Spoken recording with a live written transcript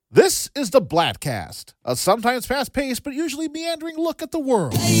This is the Bladtcast, a sometimes fast-paced but usually meandering look at the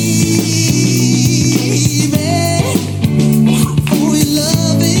world.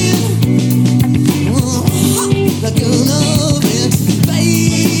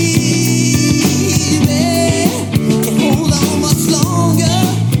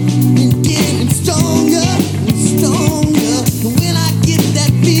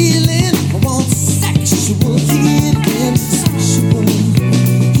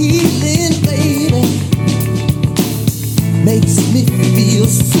 Makes me feel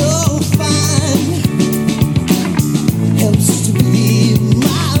so fine. Helps to relieve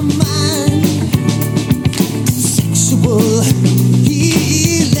my mind. Sexual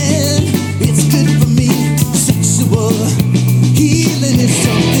healing, it's good for me. Sexual healing is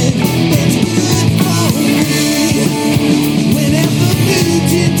something that's good for me. Whenever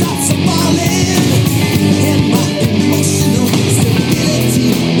beauty drops are falling, and my emotional stability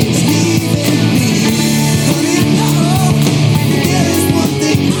is leaving me. Honey, I know there is one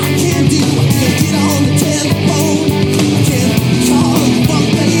thing I can do. I can get on the telephone. I can call you up,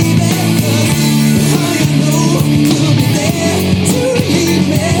 baby. 'Cause honey, I know you'll be there to relieve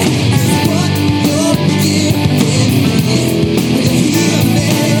me. 'Cause what you're giving me will heal me.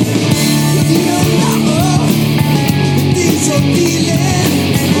 If you don't know the things you're feeling,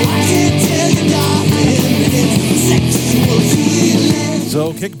 I can't tell you, darling, it's sexual healing.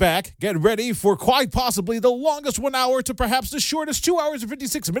 So kick back, get ready for quite possibly the longest 1 hour to perhaps the shortest 2 hours and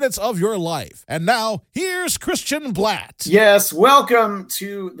 56 minutes of your life. And now, here's Christian Blatt. Yes, welcome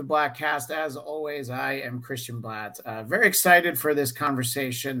to the Bladtcast. As always, I am Christian Blatt. Very excited for this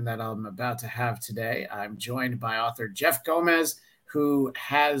conversation that I'm about to have today. I'm joined by author Jeff Gomez, who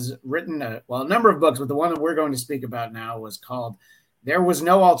has written a number of books, but the one that we're going to speak about now was called There Was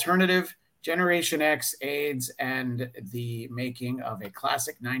No Alternative: Generation X, AIDS, and the Making of a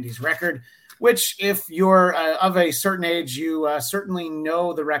Classic 90s Record, which if you're of a certain age, you certainly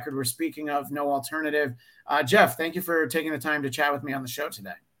know the record we're speaking of, No Alternative. Jeff, thank you for taking the time to chat with me on the show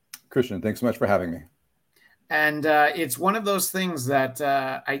today. Christian, thanks so much for having me. And it's one of those things that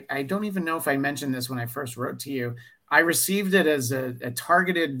I don't even know if I mentioned this when I first wrote to you. I received it as a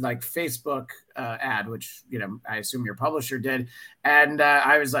targeted Facebook ad, which, I assume your publisher did. And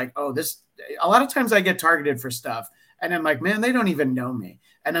I was like, oh, this, a lot of times I get targeted for stuff. And I'm like, man, they don't even know me.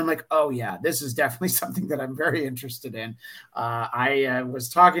 And I'm like, oh yeah, this is definitely something that I'm very interested in. I was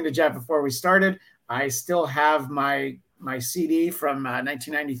talking to Jeff before we started. I still have my CD from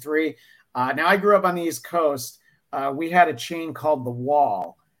 1993. Now I grew up on the East Coast. We had a chain called The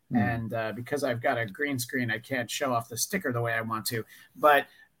Wall. And because I've got a green screen, I can't show off the sticker the way I want to. But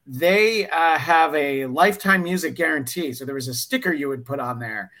they have a lifetime music guarantee. So there was a sticker you would put on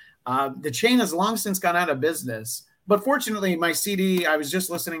there. The chain has long since gone out of business. But fortunately, my CD, I was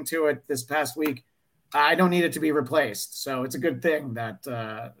just listening to it this past week. I don't need it to be replaced. So it's a good thing that,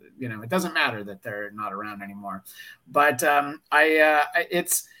 it doesn't matter that they're not around anymore. But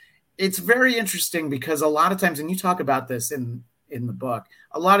it's very interesting because a lot of times, and you talk about this in the book,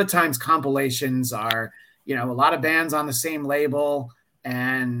 a lot of times compilations are, a lot of bands on the same label,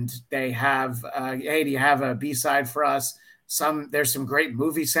 and they have, hey, do you have a B-side for us? There's some great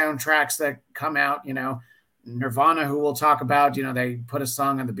movie soundtracks that come out, Nirvana, who we'll talk about, they put a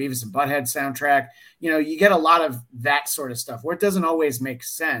song on the Beavis and Butthead soundtrack. You get a lot of that sort of stuff where it doesn't always make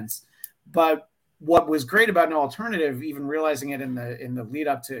sense. But what was great about No Alternative, even realizing it in the lead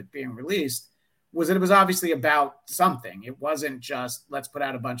up to it being released, was that it was obviously about something. It wasn't just let's put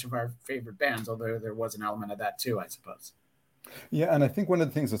out a bunch of our favorite bands, although there was an element of that too, I suppose. Yeah, and I think one of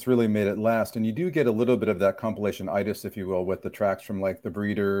the things that's really made it last, and you do get a little bit of that compilation-itis, if you will, with the tracks from like The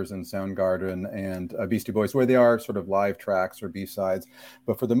Breeders and Soundgarden and Beastie Boys, where they are sort of live tracks or B-sides.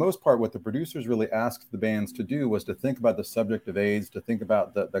 But for the most part, what the producers really asked the bands to do was to think about the subject of AIDS, to think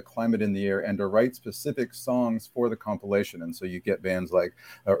about the climate in the air, and to write specific songs for the compilation. And so you get bands like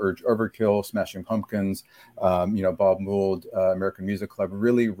Urge Overkill, Smashing Pumpkins, Bob Mould, American Music Club,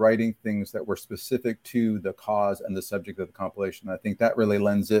 really writing things that were specific to the cause and the subject of the compilation. I think that really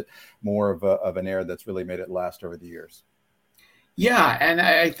lends it more of an air that's really made it last over the years. Yeah, and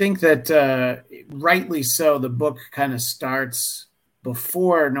I think that rightly so, the book kind of starts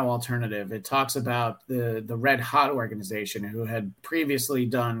before No Alternative. It talks about the Red Hot organization who had previously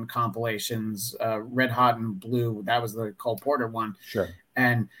done compilations, Red Hot and Blue. That was the Cole Porter one. Sure.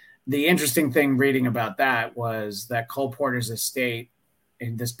 And the interesting thing reading about that was that Cole Porter's estate,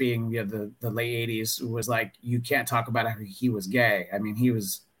 and this being the late 80s, was like, you can't talk about how he was gay. I mean, he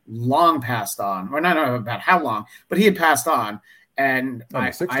was long passed on, or not about how long, but he had passed on. And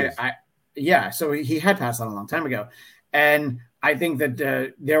so he had passed on a long time ago. And I think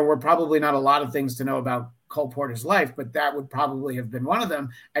that there were probably not a lot of things to know about Cole Porter's life, but that would probably have been one of them.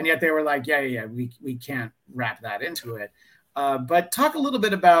 And yet they were like, we can't wrap that into it. But talk a little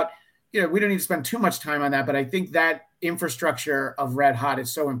bit about, we don't need to spend too much time on that, but I think that infrastructure of Red Hot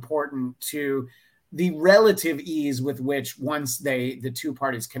is so important to the relative ease with which once the two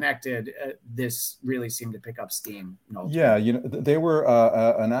parties connected, this really seemed to pick up steam. Yeah, they were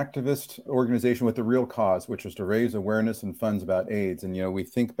an activist organization with a real cause, which was to raise awareness and funds about AIDS. And, we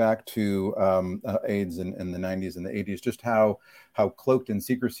think back to AIDS in the 90s and the 80s, just how cloaked in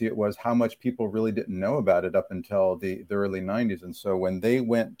secrecy it was, how much people really didn't know about it up until the early 90s. And so when they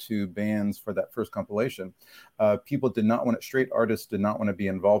went to bans for that first compilation, people did not want it, straight artists did not want to be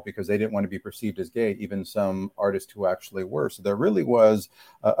involved because they didn't want to be perceived as gay, even some artists who actually were. So there really was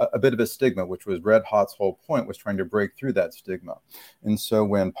a bit of a stigma, which was Red Hot's whole point, was trying to break through that stigma. And so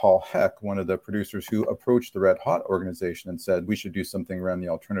when Paul Heck, one of the producers who approached the Red Hot organization and said, we should do something around the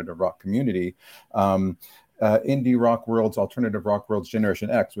alternative rock community, indie rock world's, alternative rock world's Generation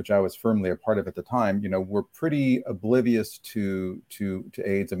X, which I was firmly a part of at the time, were pretty oblivious to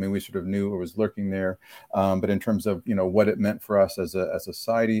AIDS. I mean, we sort of knew it was lurking there, but in terms of what it meant for us as a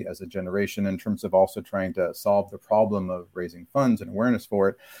society, as a generation, in terms of also trying to solve the problem of raising funds and awareness for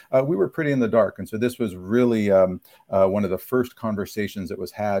it, we were pretty in the dark. And so this was really one of the first conversations that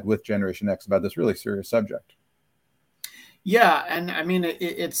was had with Generation X about this really serious subject. Yeah, and I mean,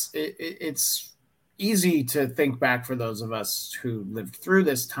 it's easy to think back for those of us who lived through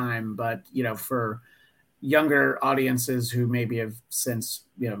this time, but for younger audiences who maybe have since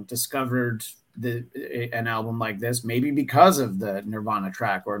discovered an album like this, maybe because of the Nirvana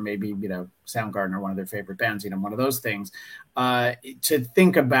track, or maybe Soundgarden or one of their favorite bands, one of those things, to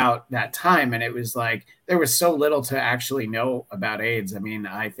think about that time. And it was like there was so little to actually know about AIDS. I mean,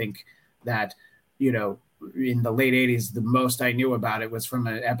 I think that in the late 80s, the most I knew about it was from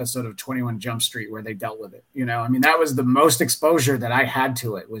an episode of 21 Jump Street where they dealt with it. I mean, that was the most exposure that I had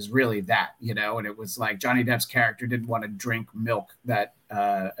to it, was really that, and it was like Johnny Depp's character didn't want to drink milk that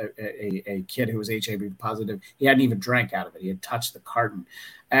a kid who was HIV positive, he hadn't even drank out of it. He had touched the carton.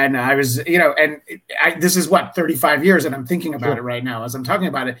 And I was, this is 35 years, and I'm thinking about it right now as I'm talking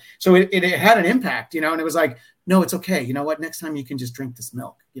about it. So it had an impact, and it was like, no, it's okay. You know what? Next time you can just drink this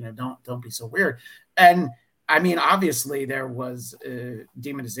milk, don't be so weird. And I mean, obviously there was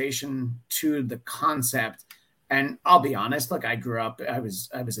demonization to the concept. And I'll be honest, look, I grew up, I was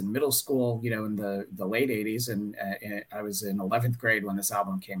in middle school, in the late 80s, and I was in 11th grade when this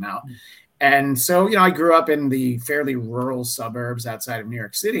album came out. And so, I grew up in the fairly rural suburbs outside of New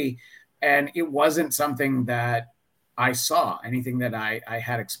York City, and it wasn't something that I saw, anything that I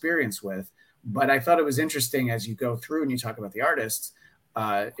had experience with. But I thought it was interesting as you go through and you talk about the artists,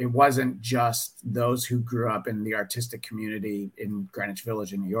 it wasn't just those who grew up in the artistic community in Greenwich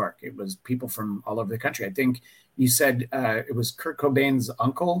Village in New York. It was people from all over the country. I think you said it was Kurt Cobain's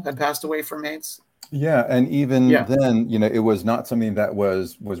uncle had passed away from AIDS. Yeah, and even then, it was not something that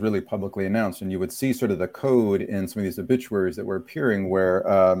was really publicly announced. And you would see sort of the code in some of these obituaries that were appearing where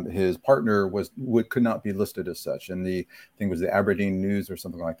his partner could not be listed as such. And I think it was the Aberdeen News or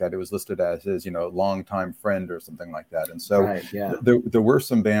something like that. It was listed as his, longtime friend or something like that. And so there were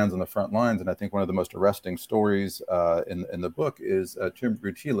some bands on the front lines. And I think one of the most arresting stories in the book is Tim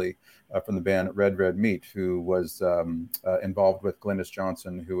Rutilli from the band Red Red Meat, who was involved with Glynis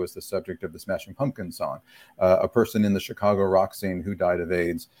Johnson, who was the subject of the Smashing Pumpkins song, a person in the Chicago rock scene who died of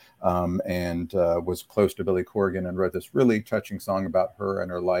AIDS, and was close to Billy Corgan, and wrote this really touching song about her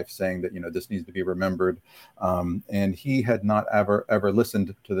and her life, saying that this needs to be remembered. And he had not ever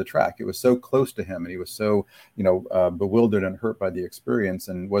listened to the track. It was so close to him, and he was so bewildered and hurt by the experience.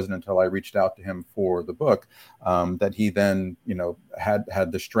 And it wasn't until I reached out to him for the book that he then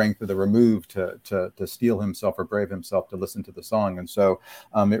had the strength of the remove to steel himself or brave himself to listen to the song. And so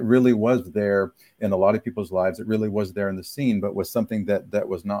it really was there in a lot of people's lives. It really was there in the scene, but was something that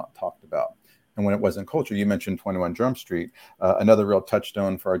was not talked about. And when it was in culture, you mentioned 21 Jump Street. Another real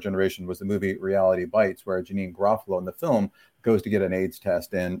touchstone for our generation was the movie Reality Bites, where Janine Garofalo in the film goes to get an AIDS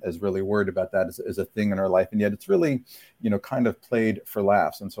test and is really worried about that as a thing in her life. And yet it's really, kind of played for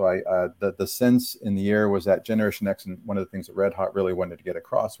laughs. And so the sense in the air was that Generation X, and one of the things that Red Hot really wanted to get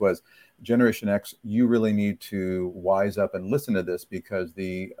across was, Generation X, you really need to wise up and listen to this, because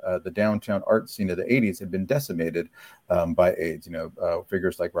the downtown art scene of the 80s had been decimated by AIDS.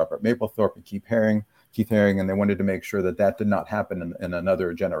 Figures like Robert Mapplethorpe and Keith Haring, and they wanted to make sure that did not happen in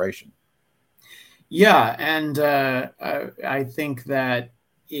another generation. Yeah, and I think that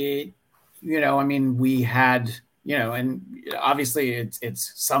it, we had and obviously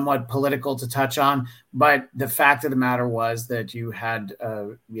it's somewhat political to touch on, but the fact of the matter was that you had,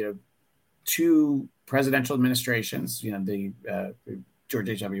 two presidential administrations, the George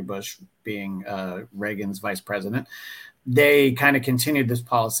H.W. Bush being Reagan's vice president. They kind of continued this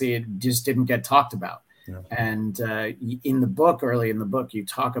policy. It just didn't get talked about. Yeah. And in the book, early in the book, you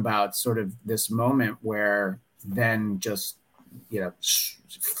talk about sort of this moment where then just,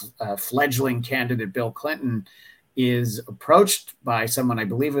 fledgling candidate Bill Clinton is approached by someone, I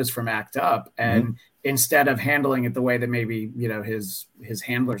believe it was from ACT UP, and instead of handling it the way that maybe, his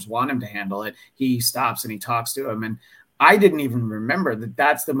handlers want him to handle it, he stops and he talks to him. And I didn't even remember that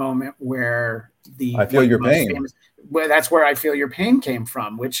that's the moment where I feel your pain. That's where I feel your pain came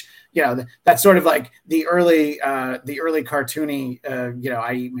from, which, that's sort of like the early cartoony,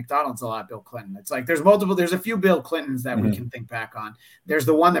 I eat McDonald's a lot, Bill Clinton. It's like there's a few Bill Clintons that we can think back on. There's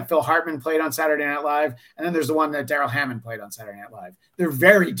the one that Phil Hartman played on Saturday Night Live, and then there's the one that Daryl Hammond played on Saturday Night Live. They're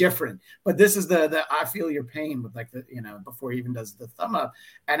very different, but this is the I feel your pain with like the, before he even does the thumb up.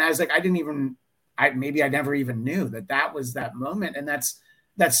 And I was like, I never even knew that was that moment. And that's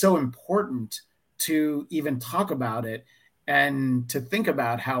so important to even talk about it and to think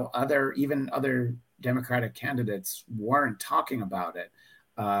about how other Democratic candidates weren't talking about it.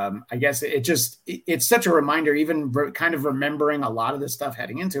 I guess it's such a reminder, even kind of remembering a lot of this stuff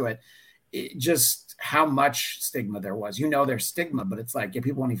heading into it, just how much stigma there was. There's stigma, but it's like,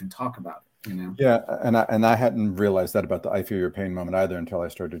 people won't even talk about it. Yeah, and I hadn't realized that about the I feel your pain moment either until I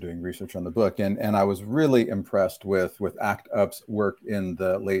started doing research on the book, and I was really impressed with ACT UP's work in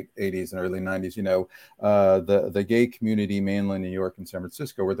the late 80s and early 90s. The gay community, mainly in New York and San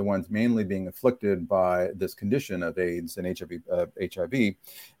Francisco, were the ones mainly being afflicted by this condition of AIDS and HIV,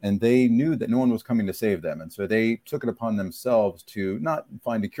 and they knew that no one was coming to save them, and so they took it upon themselves to not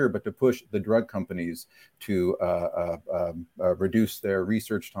find a cure, but to push the drug companies to reduce their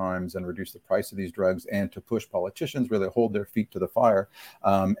research times and reduce the price of these drugs, and to push politicians really hold their feet to the fire.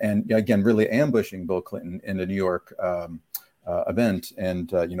 And again, really ambushing Bill Clinton in a New York event and,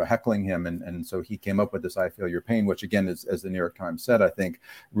 heckling him. And so he came up with this I feel your pain, which again, as the New York Times said, I think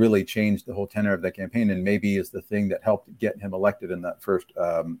really changed the whole tenor of the campaign, and maybe is the thing that helped get him elected in that first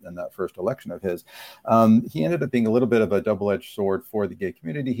election of his. He ended up being a little bit of a double-edged sword for the gay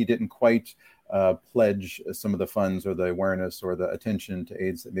community. He didn't quite pledge some of the funds or the awareness or the attention to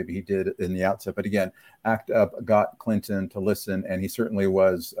AIDS that maybe he did in the outset. But again, ACT UP got Clinton to listen, and he certainly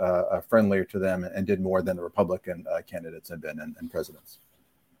was friendlier to them and did more than the Republican candidates had been and presidents.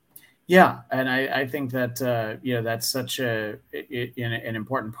 Yeah, and I think that that's such an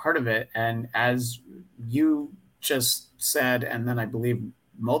important part of it. And as you just said, and then I believe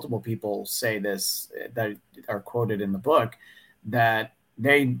multiple people say this that are quoted in the book, that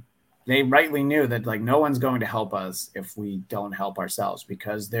they rightly knew that like no one's going to help us if we don't help ourselves,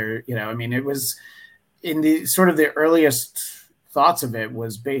 because they're, it was in the sort of the earliest thoughts of it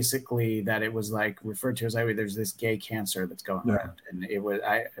was basically that it was like referred to as there's this gay cancer that's going around, and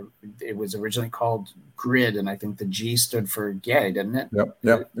it was originally called GRID, and I think the G stood for gay, didn't it?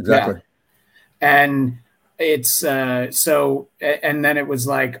 Yep, exactly. Yeah. And it's so, and then it was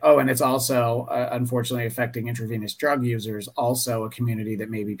like, and it's also unfortunately affecting intravenous drug users, also a community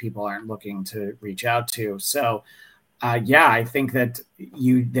that maybe people aren't looking to reach out to. So I think that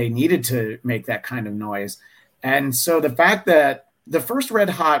they needed to make that kind of noise. And so the fact that the first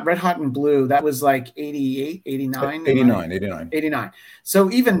Red Hot and Blue, that was like 88, 89? 89. So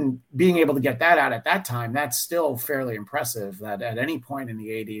even being able to get that out at that time, that's still fairly impressive, that at any point in the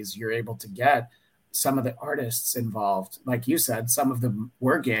 80s, you're able to get some of the artists involved. Like you said, some of them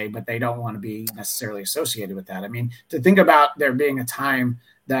were gay, but they don't want to be necessarily associated with that. I mean, to think about there being a time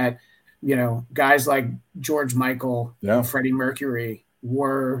that, guys like George Michael, and Freddie Mercury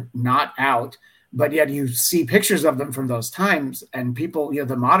were not out, but yet you see pictures of them from those times, and people,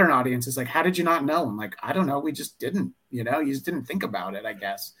 the modern audience is like, how did you not know? I'm like, I don't know. We just didn't, you just didn't think about it, I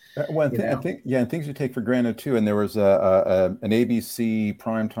guess. I think, and things you take for granted too. And there was an ABC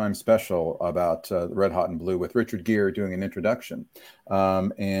primetime special about Red Hot and Blue with Richard Gere doing an introduction.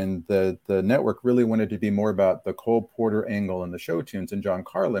 And the network really wanted to be more about the Cole Porter angle and the show tunes. And John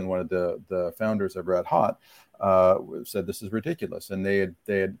Carlin, one of the founders of Red Hot, said this is ridiculous. And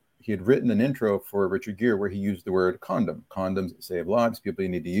he had written an intro for Richard Gere where he used the word condom. Condoms save lives. People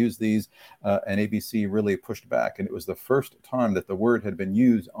need to use these. And ABC really pushed back. And it was the first time that the word had been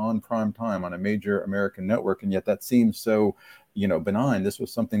used on prime time on a major American network. And yet that seems so, benign. This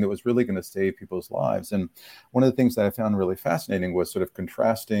was something that was really going to save people's lives. And one of the things that I found really fascinating was sort of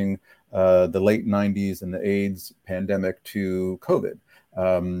contrasting the late 90s and the AIDS pandemic to COVID.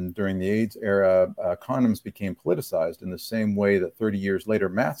 During the AIDS era, condoms became politicized in the same way that 30 years later,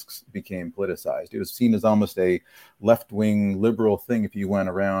 masks became politicized. It was seen as almost a left-wing liberal thing if you went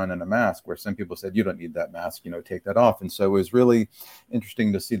around in a mask, where some people said, you don't need that mask, take that off. And so it was really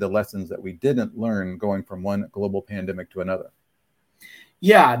interesting to see the lessons that we didn't learn going from one global pandemic to another.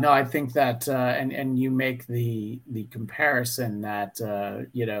 Yeah, no, I think that, and you make the comparison that,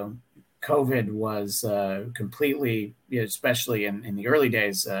 COVID was completely, especially in the early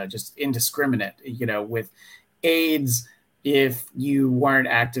days, just indiscriminate, with AIDS. If you weren't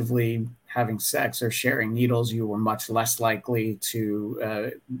actively having sex or sharing needles, you were much less likely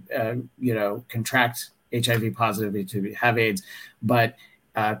to, contract HIV positivity, to have AIDS. But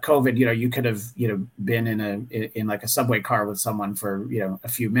COVID, you could have, been in like a subway car with someone for, a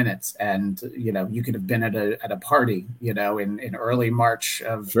few minutes, and, you could have been at a party, in early March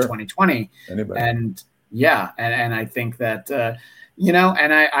of 2020. Anybody. And yeah. And I think that,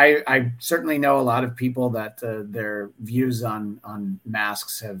 and I certainly know a lot of people that their views on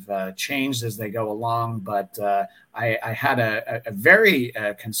masks have changed as they go along. But I had a very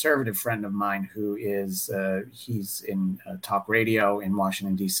conservative friend of mine who is he's in talk radio in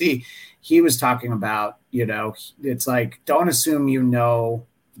Washington, D.C. He was talking about, it's like, don't assume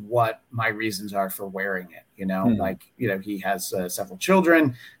what my reasons are for wearing it. He has several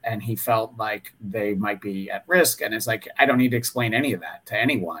children, and he felt like they might be at risk. And it's like, I don't need to explain any of that to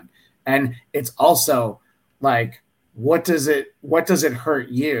anyone. And it's also like, what does it hurt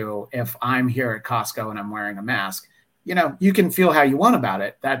you if I'm here at Costco and I'm wearing a mask? You can feel how you want about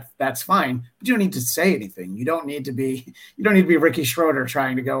it. That's fine, but you don't need to say anything. You don't need to be Ricky Schroeder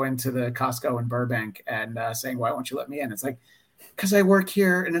trying to go into the Costco in Burbank and saying, why won't you let me in? It's like, because I work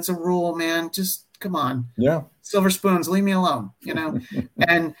here and it's a rule, man. Just come on. Yeah. Silver spoons, leave me alone,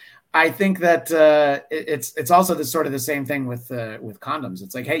 And I think that it's also the same thing with condoms.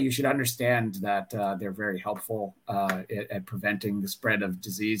 It's like, hey, you should understand that they're very helpful at preventing the spread of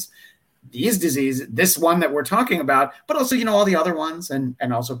disease. This one that we're talking about, but also, all the other ones, and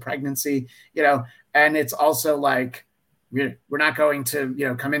also pregnancy, and it's also like, we're not going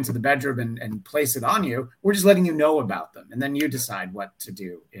to, come into the bedroom and place it on you. We're just letting you know about them. And then you decide what to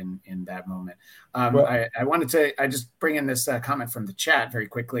do in that moment. I just bring in this comment from the chat very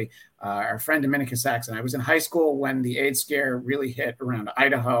quickly. Our friend Dominica Saxon, I was in high school when the AIDS scare really hit around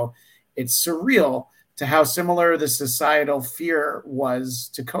Idaho. It's surreal to how similar the societal fear was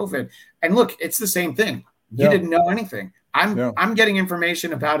to COVID. And look, it's the same thing. You didn't know anything. I'm getting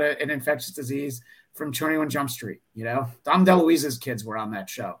information about an infectious disease from 21 Jump Street. Dom DeLuise's kids were on that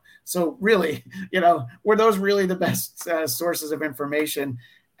show. So really, were those really the best sources of information?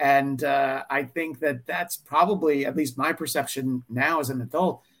 And I think that that's probably, at least my perception now as an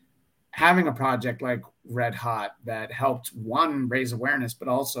adult, having a project like Red Hot that helped, one, raise awareness, but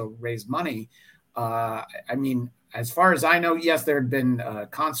also raise money. As far as I know, yes, there had been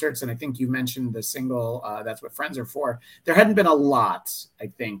concerts, and I think you mentioned the single, That's What Friends Are For. There hadn't been a lot, I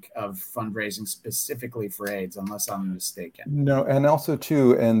think, of fundraising specifically for AIDS, unless I'm mistaken. No, and also,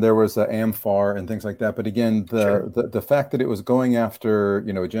 too, and there was AMFAR and things like that. But again, the fact that it was going after,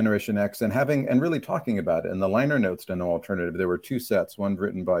 Generation X and really talking about it, and the liner notes to No Alternative, there were two sets, one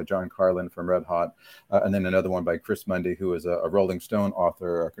written by John Carlin from Red Hot, and then another one by Chris Mundy, who was a Rolling Stone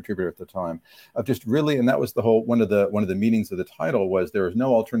author, a contributor at the time, of just really, and that was the whole, one of the meanings of the title was, there is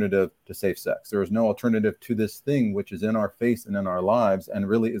no alternative to safe sex. There is no alternative to this thing which is in our face and in our lives and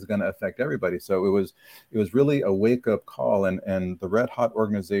really is going to affect everybody. So it was really a wake-up call, and the Red Hot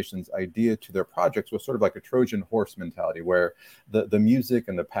organization's idea to their projects was sort of like a Trojan horse mentality, where the music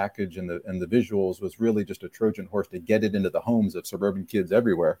and the package and the visuals was really just a Trojan horse to get it into the homes of suburban kids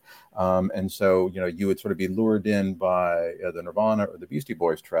everywhere. And so you would sort of be lured in by the Nirvana or the Beastie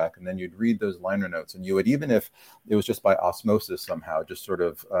Boys track, and then you'd read those liner notes, and you would, even if it was just by osmosis somehow, just sort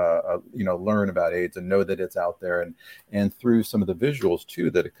of learn about AIDS and know that it's out there, and through some of the visuals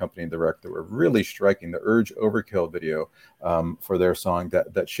too that accompanied the record that were really striking. The Urge Overkill video for their song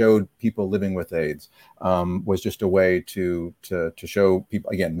that showed people living with AIDS was just a way to show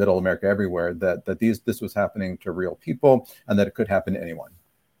people, again, middle America everywhere, that this was happening to real people and that it could happen to anyone.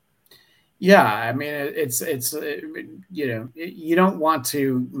 Yeah, it's you don't want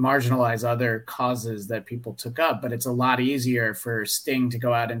to marginalize other causes that people took up, but it's a lot easier for Sting to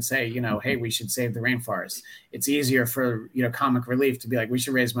go out and say, hey, we should save the rainforest. It's easier for, Comic Relief to be like, we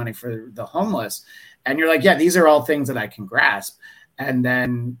should raise money for the homeless. And you're like, yeah, these are all things that I can grasp. And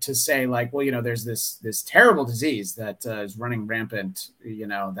then to say like, well, there's this terrible disease that is running rampant,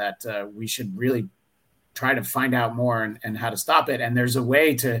 that we should really try to find out more and how to stop it. And there's a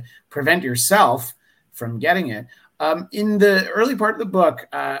way to prevent yourself from getting it. In the early part of the book,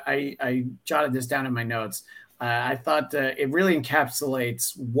 I jotted this down in my notes. I thought it really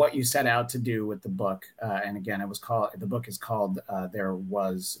encapsulates what you set out to do with the book. And again, the book is called There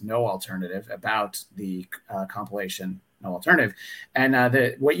Was No Alternative, about the compilation No Alternative.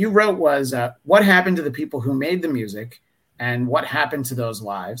 And what you wrote was what happened to the people who made the music and what happened to those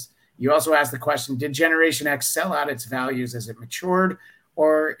lives. You also asked the question, did Generation X sell out its values as it matured,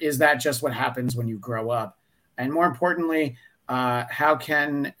 or is that just what happens when you grow up? And more importantly, how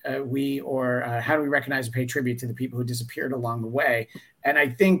can how do we recognize and pay tribute to the people who disappeared along the way? And I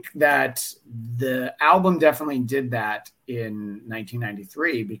think that the album definitely did that in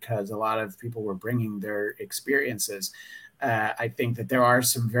 1993 because a lot of people were bringing their experiences. I think that there are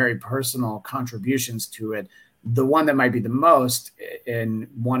some very personal contributions to it. The one that might be the most, and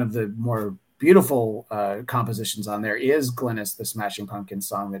one of the more beautiful compositions on there, is Glynis, the Smashing Pumpkins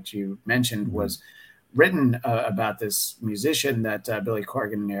song that you mentioned, was written about this musician that Billy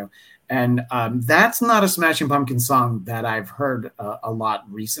Corgan knew. And that's not a Smashing Pumpkins song that I've heard a lot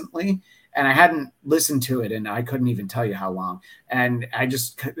recently. And I hadn't listened to it, and I couldn't even tell you how long. And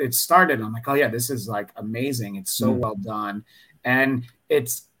it started, I'm like, oh yeah, this is like amazing. It's so well done. And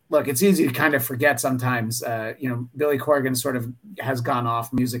it's easy to kind of forget sometimes. Billy Corgan sort of has gone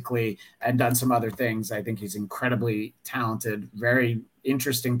off musically and done some other things. I think he's incredibly talented, very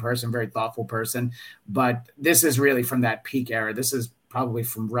interesting person, very thoughtful person. But this is really from that peak era. This is probably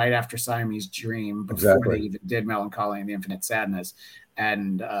from right after Siamese Dream, before they even did Melancholy and the Infinite Sadness.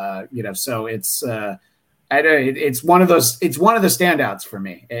 And so it's one of the standouts for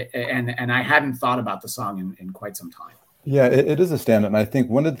me. And I hadn't thought about the song in quite some time. Yeah, it is a standout. And I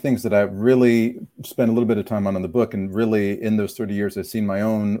think one of the things that I really spent a little bit of time on in the book, and really in those 30 years I've seen my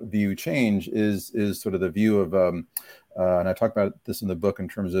own view change, is sort of the view of, and I talk about this in the book in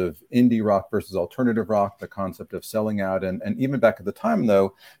terms of indie rock versus alternative rock, the concept of selling out. And even back at the time,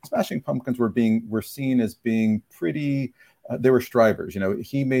 though, Smashing Pumpkins were seen as being pretty... they were strivers.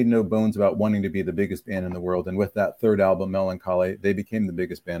 He made no bones about wanting to be the biggest band in the world. And with that third album, Melancholy, they became the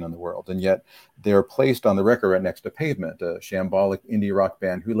biggest band in the world. And yet they're placed on the record right next to Pavement, a shambolic indie rock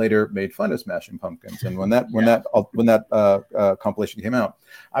band who later made fun of Smashing Pumpkins. And when that compilation came out,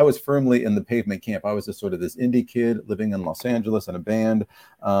 I was firmly in the Pavement camp. I was this indie kid living in Los Angeles in a band,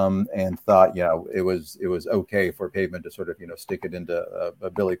 and thought, it was okay for Pavement to sort of, stick it into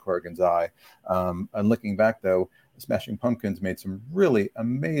Billy Corgan's eye. And looking back, though, Smashing Pumpkins made some really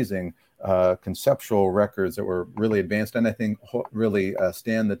amazing conceptual records that were really advanced, and I think really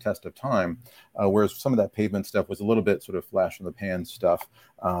stand the test of time. Whereas some of that Pavement stuff was a little bit sort of flash in the pan stuff,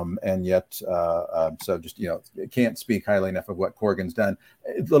 and yet so just can't speak highly enough of what Corgan's done.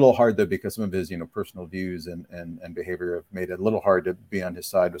 It's a little hard though, because some of his personal views and behavior have made it a little hard to be on his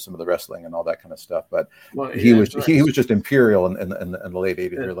side with some of the wrestling and all that kind of stuff. But he was just imperial in the late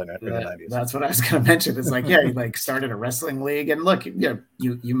 80s, early 90s. That's what I was going to mention. It's like, he started a wrestling league, and look,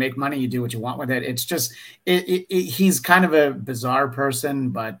 you make money, you do what you want with it. It's just he's kind of a bizarre person,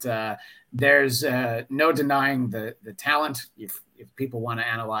 but there's no denying the talent. If people want to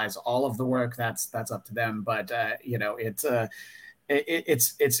analyze all of the work, that's up to them. But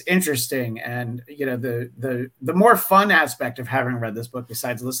it's interesting, and the more fun aspect of having read this book,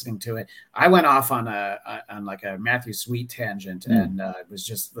 besides listening to it, I went off on a Matthew Sweet tangent, and was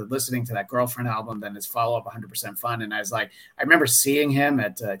just listening to that Girlfriend album, then his follow-up 100% Fun, and I remember seeing him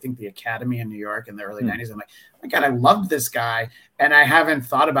at I think the Academy in New York in the early 90s. I'm like, oh my God, I loved this guy, and I haven't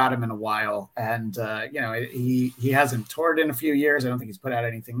thought about him in a while. And he hasn't toured in a few years. I don't think he's put out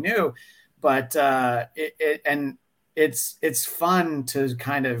anything new, but it's fun to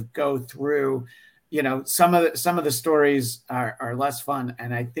kind of go through, some of the stories are less fun.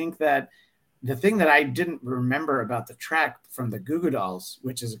 And I think that the thing that I didn't remember about the track from the Goo Goo Dolls,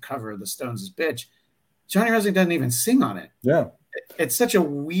 which is a cover of the Stones' Bitch, Johnny Rosie doesn't even sing on it. Yeah. It's such a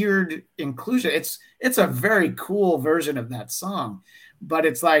weird inclusion. It's a very cool version of that song, but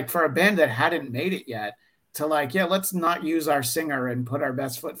it's like, for a band that hadn't made it yet, to let's not use our singer and put our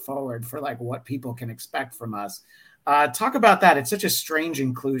best foot forward for what people can expect from us. Talk about that. It's such a strange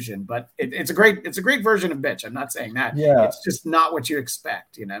inclusion, but it's a great version of Bitch. I'm not saying that. Yeah. It's just not what you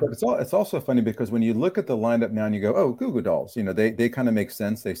expect, But it's also funny because when you look at the lineup now and you go, oh, Goo Goo Dolls, they kind of make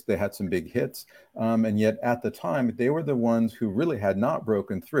sense. They had some big hits. And yet at the time, they were the ones who really had not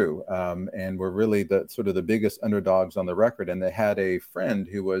broken through, and were really the sort of the biggest underdogs on the record. And they had a friend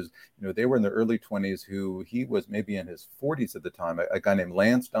who was, they were in the early 20s, who he was maybe in his 40s at the time, a guy named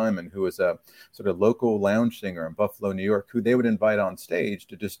Lance Diamond, who was a sort of local lounge singer in Buffalo, Buffalo, New York, who they would invite on stage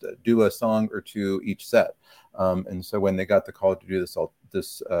to just do a song or two each set. And so when they got the call to do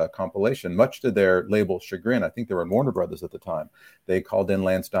this compilation, much to their label's chagrin, I think they were in Warner Brothers at the time, they called in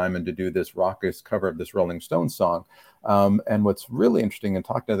Lance Diamond to do this raucous cover of this Rolling Stones song. And what's really interesting, and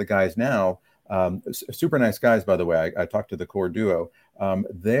talking to the guys now, super nice guys, by the way. I talked to the core duo.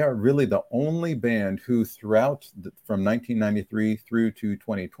 They are really the only band who throughout from 1993 through to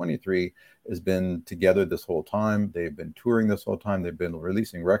 2023 has been together this whole time. They've been touring this whole time. They've been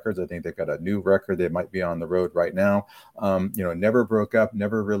releasing records. I think they've got a new record. They might be on the road right now. Never broke up,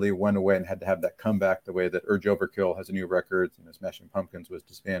 never really went away and had to have that comeback the way that Urge Overkill has a new record. Smashing Pumpkins was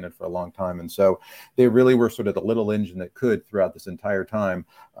disbanded for a long time. And so they really were sort of the little engine that could throughout this entire time.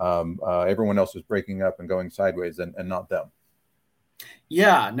 Everyone else was breaking up and going sideways, and not them.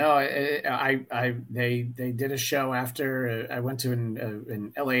 Yeah, no, they did a show after I went to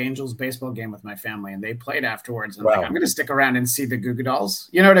an LA Angels baseball game with my family, and they played afterwards. And Wow. I'm like, I'm going to stick around and see the Goo Goo Dolls.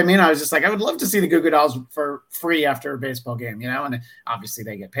 You know what I mean? I was just like, I would love to see the Goo Goo Dolls for free after a baseball game, and obviously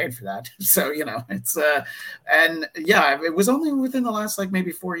they get paid for that. So, it's and yeah, it was only within the last like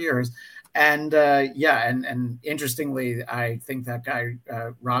maybe 4 years. And and interestingly, I think that guy,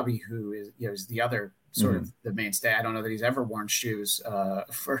 Robbie, who is the other sort of the mainstay. I don't know that he's ever worn shoes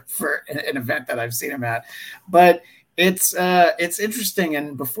for an event that I've seen him at, but it's interesting.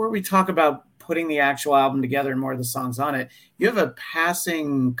 And before we talk about putting the actual album together and more of the songs on it, you have a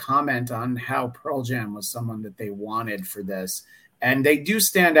passing comment on how Pearl Jam was someone that they wanted for this. And they do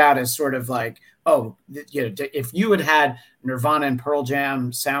stand out as sort of like, if you had Nirvana and Pearl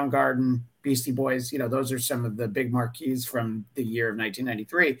Jam, Soundgarden, Beastie Boys, those are some of the big marquees from the year of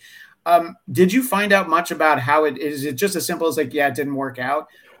 1993. Did you find out much about how is it just as simple as like, it didn't work out,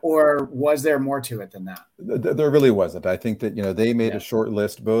 or was there more to it than that? There really wasn't. I think that, they made a short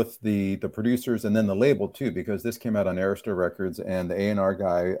list, both the producers and then the label too, because this came out on Arista Records, and the A&R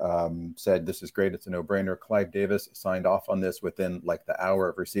guy said, this is great. It's a no-brainer. Clive Davis signed off on this within like the hour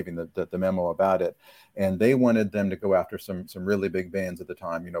of receiving the memo about it. And they wanted them to go after some really big bands at the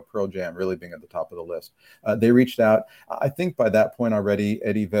time, Pearl Jam really being at the top of the list. They reached out. I think by that point already,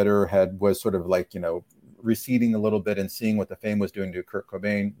 Eddie Vedder was sort of like, receding a little bit and seeing what the fame was doing to Kurt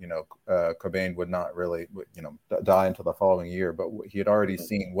Cobain. Cobain would not really, die until the following year, but he had already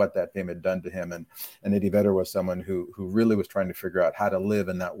seen what that fame had done to him. And Eddie Vedder was someone who really was trying to figure out how to live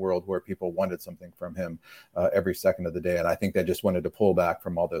in that world where people wanted something from him every second of the day. And I think they just wanted to pull back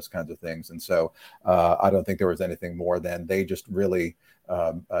from all those kinds of things. And so I don't think there was anything more than they just really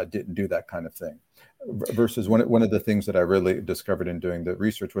didn't do that kind of thing. Versus one of the things that I really discovered in doing the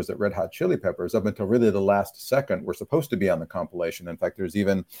research was that Red Hot Chili Peppers, up until really the last second, were supposed to be on the compilation. In fact, there's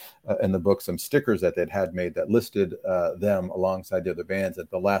even in the book some stickers that they'd had made that listed them alongside the other bands.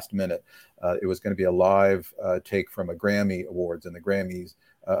 At the last minute, it was going to be a live take from a Grammy Awards, and the Grammys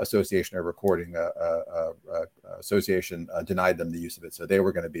Association of Recording Association denied them the use of it. So they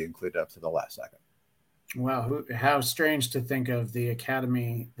were going to be included up to the last second. Wow, how strange to think of the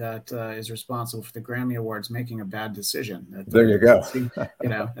Academy that is responsible for the Grammy Awards making a bad decision. There you go.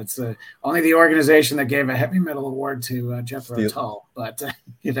 It's only the organization that gave a heavy metal award to Jethro Tull, but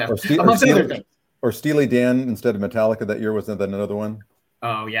amongst other things. Or Steely Dan instead of Metallica that year, wasn't that another one?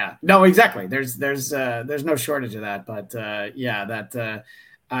 Oh yeah, no, exactly. There's no shortage of that, but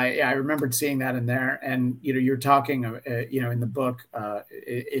I remembered seeing that in there. And, you're talking, in the book,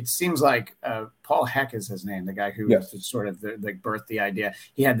 it seems like Paul Heck is his name, the guy who sort of birthed the idea.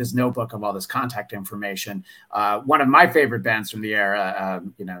 He had this notebook of all this contact information. One of my favorite bands from the era,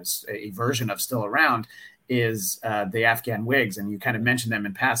 a version of Still Around, is the Afghan Wigs. And you kind of mentioned them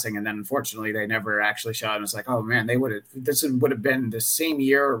in passing. And then unfortunately, they never actually shot. And it's like, oh man, this would have been the same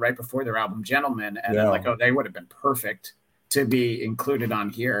year or right before their album Gentlemen. And then they would have been perfect to be included on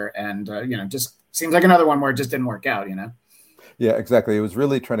here. And, just seems like another one where it just didn't work out, Yeah, exactly. It was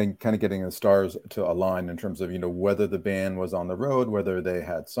really trying to kind of getting the stars to align in terms of, whether the band was on the road, whether they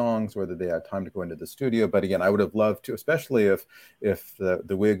had songs, whether they had time to go into the studio. But again, I would have loved to, especially if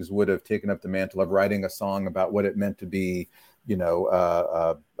the Wigs would have taken up the mantle of writing a song about what it meant to be,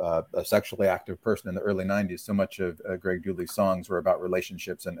 a sexually active person in the early 90s. So much of Greg Dulli's songs were about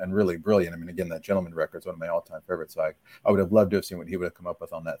relationships and really brilliant. I mean, again, that Gentleman record is one of my all-time favorites. So I would have loved to have seen what he would have come up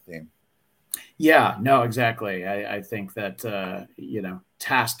with on that theme. Yeah, no, exactly. I think that,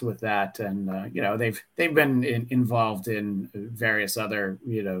 tasked with that, and, they've been involved in various other,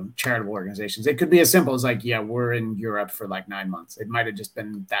 charitable organizations. It could be as simple as like, we're in Europe for like 9 months. It might've just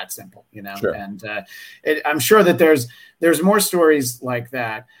been that simple, Sure. And I'm sure that there's more stories like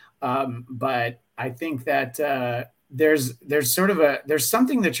that. But I think that there's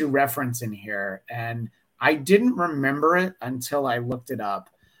something that you reference in here, and I didn't remember it until I looked it up.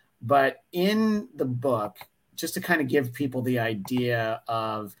 But in the book, just to kind of give people the idea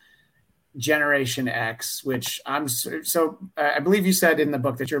of Generation X, which I believe you said in the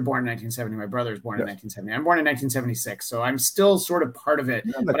book that you're born in 1970. My brother was born in 1970. I'm born in 1976, so I'm still sort of part of it.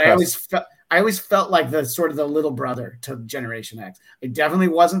 But I always felt like the sort of the little brother to Generation X. It definitely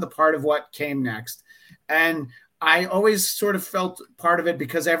wasn't the part of what came next, and I always sort of felt part of it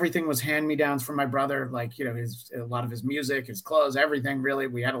because everything was hand-me-downs from my brother, like, you know, a lot of his music, his clothes, everything. Really,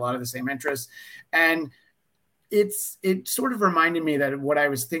 we had a lot of the same interests, and it sort of reminded me that what I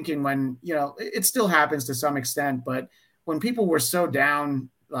was thinking when, you know, it still happens to some extent, but when people were so down,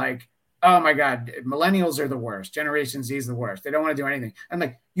 like, oh my God, millennials are the worst, Generation Z is the worst, they don't want to do anything. I'm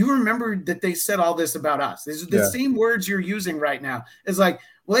like, you remember that they said all this about us. These are the same words you're using right now. It's like,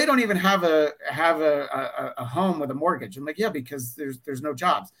 well, they don't even have a home with a mortgage. I'm like, yeah, because there's no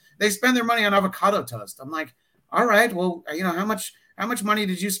jobs. They spend their money on avocado toast. I'm like, all right, well, you know, how much money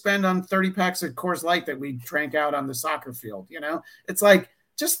did you spend on 30 packs of Coors Light that we drank out on the soccer field? You know, it's like,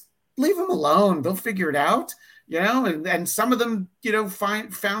 just leave them alone. They'll figure it out, you know, and some of them, you know,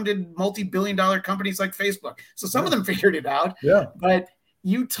 founded multi-billion-dollar companies like Facebook. So some of them figured it out. Yeah. But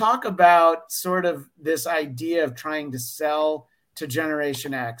you talk about sort of this idea of trying to sell to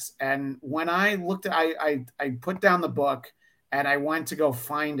Generation X. And when I looked at, I put down the book and I went to go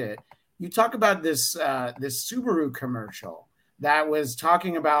find it. You talk about this Subaru commercial that was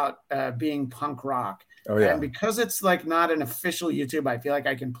talking about being punk rock. Oh, yeah. And because it's like not an official YouTube, I feel like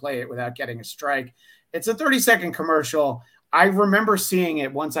I can play it without getting a strike. It's a 30-second commercial. I remember seeing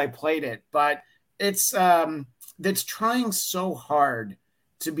it once I played it, but it's trying so hard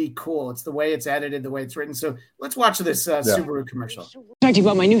to be cool. It's the way it's edited, the way it's written. So let's watch this Subaru commercial. Talk to you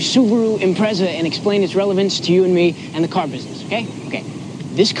about my new Subaru Impreza and explain its relevance to you and me and the car business, okay? Okay.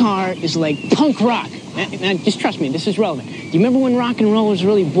 This car is like punk rock. Now, just trust me, this is relevant. Do you remember when rock and roll was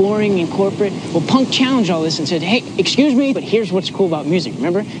really boring and corporate? Well, punk challenged all this and said, hey, excuse me, but here's what's cool about music,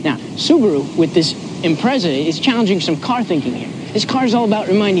 remember? Now, Subaru, with this Impreza, is challenging some car thinking here. This car is all about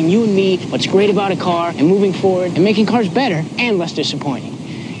reminding you and me what's great about a car and moving forward and making cars better and less disappointing.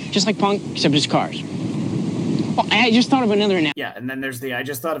 Just like punk, except it's cars. Well, I just thought of another analogy. Yeah, and then there's I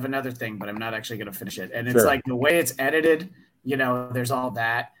just thought of another thing, but I'm not actually going to finish it. And it's like the way it's edited, you know, there's all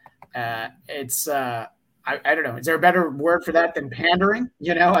that. I don't know. Is there a better word for that than pandering?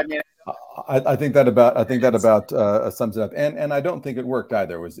 You know, I mean, I think that about sums it up. And I don't think it worked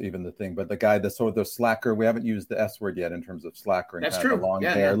either, was even the thing. But the guy, the sort of the slacker, we haven't used the S word yet in terms of slacker and that's kind true. of the long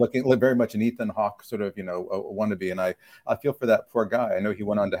Yeah, hair, yeah. looking very much an Ethan Hawke sort of, you know, a wannabe. And I feel for that poor guy. I know he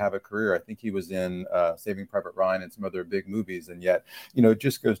went on to have a career. I think he was in Saving Private Ryan and some other big movies. And yet, you know, it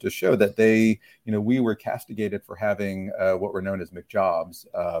just goes to show that they, you know, we were castigated for having what were known as McJobs,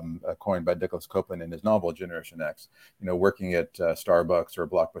 coined by Nicholas Copeland in his novel Generation X, you know, working at Starbucks or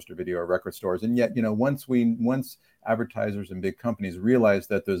Blockbuster Video or record stores. And yet, you know, once advertisers and big companies realize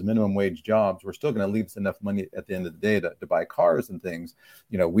that those minimum wage jobs were still going to leave us enough money at the end of the day to buy cars and things,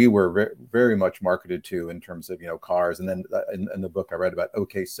 you know, we were very much marketed to in terms of, you know, cars. And then in the book I read about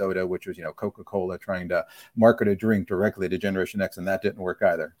OK Soda, which was, you know, Coca-Cola trying to market a drink directly to Generation X, and that didn't work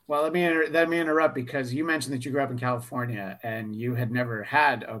either. Well, let me interrupt, because you mentioned that you grew up in California and you had never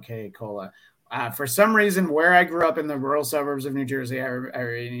had OK Cola. For some reason, where I grew up in the rural suburbs of New Jersey,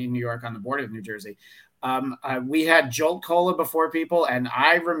 or in New York on the border of New Jersey, we had Jolt Cola before people. And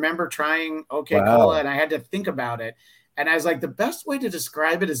I remember trying OK Cola, and I had to think about it. And I was like, the best way to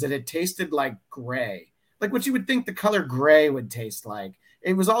describe it is that it tasted like gray, like what you would think the color gray would taste like.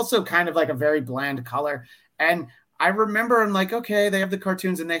 It was also kind of like a very bland color. And I remember I'm like, okay, they have the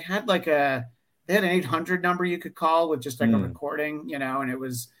cartoons, and they had an 800 number you could call with just like a recording, you know, and it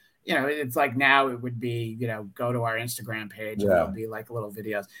was, you know, it's like now it would be, you know, go to our Instagram page and there'll be like little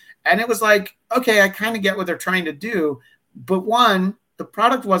videos. And it was like, okay, I kind of get what they're trying to do. But one, the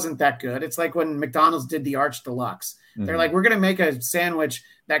product wasn't that good. It's like when McDonald's did the Arch Deluxe. They're like, we're going to make a sandwich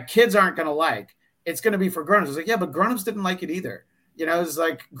that kids aren't going to like. It's going to be for grown-ups. I was like, yeah, but grown-ups didn't like it either. You know, it's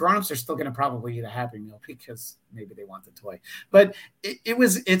like grown-ups are still going to probably eat a Happy Meal because maybe they want the toy. But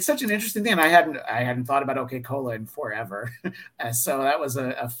it's such an interesting thing. And I hadn't thought about OK Cola in forever. So that was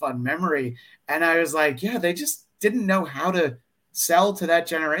a fun memory. And I was like, yeah, they just didn't know how to sell to that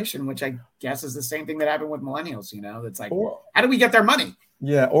generation, which I guess is the same thing that happened with millennials. You know, it's like, how do we get their money?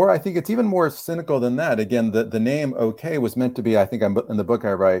 Yeah, or I think it's even more cynical than that. Again, the name OK was meant to be, I think I'm in the book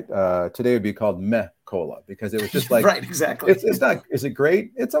I write, today would be called Meh Cola, because it was just like, Right, exactly. it's not, is it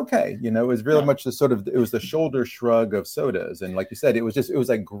great? It's okay. You know, it was really much the sort of, it was the shoulder shrug of sodas. And like you said, it was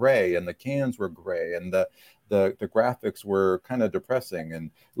like gray, and the cans were gray, and the graphics were kind of depressing and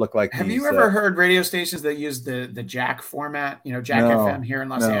looked like Have these, you ever heard radio stations that use the Jack format, Jack FM here in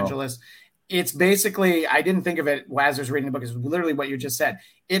Los Angeles? It's basically, I didn't think of it as I was reading the book, it's literally what you just said.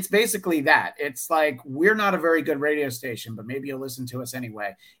 It's basically that. It's like, we're not a very good radio station, but maybe you'll listen to us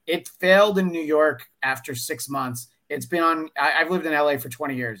anyway. It failed in New York after 6 months. It's been on, I've lived in LA for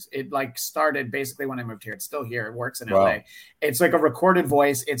 20 years. It like started basically when I moved here. It's still here. It works in LA. It's like a recorded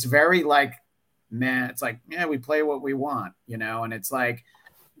voice. It's very like, man, it's like, yeah, we play what we want, and it's like,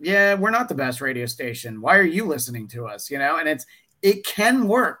 yeah, we're not the best radio station. Why are you listening to us? And it can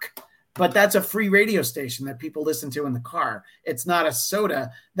work. But that's a free radio station that people listen to in the car. It's not a soda.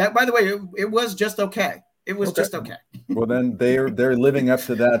 That, by the way, it was just okay. It was just okay. Well, then they're living up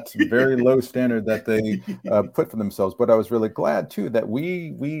to that very low standard that they put for themselves. But I was really glad too that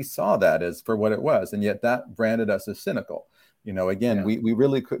we saw that as for what it was, and yet that branded us as cynical. Again, we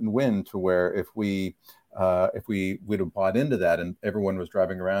really couldn't win to where if we would have bought into that and everyone was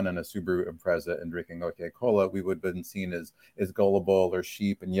driving around in a Subaru Impreza and drinking OK Cola, we would have been seen as gullible or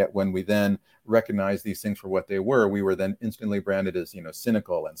sheep. And yet when we then recognized these things for what they were, we were then instantly branded as,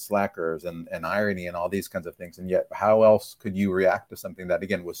 cynical and slackers and irony and all these kinds of things. And yet how else could you react to something that,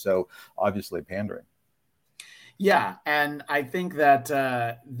 again, was so obviously pandering? Yeah, and I think that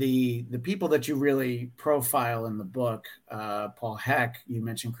the people that you really profile in the book, Paul Heck, you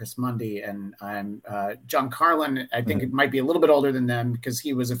mentioned Chris Mundy, and John Carlin. I think it might be a little bit older than them because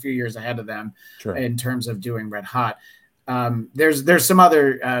he was a few years ahead of them in terms of doing Red Hot. There's some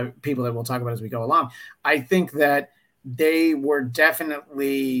other people that we'll talk about as we go along. I think that they were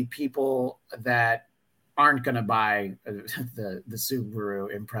definitely people that aren't going to buy the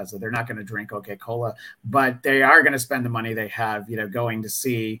Subaru Impreza. They're not going to drink OK Cola, but they are going to spend the money they have, going to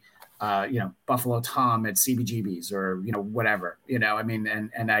see, Buffalo Tom at CBGB's or, whatever, I mean,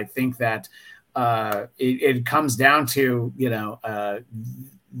 and I think that it comes down to,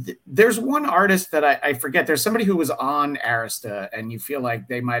 there's one artist that I forget. There's somebody who was on Arista and you feel like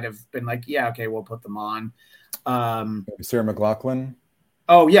they might've been like, yeah, okay, we'll put them on. Sarah McLachlan.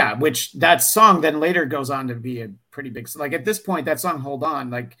 Oh yeah, which that song then later goes on to be a pretty big, like at this point, that song "Hold On,"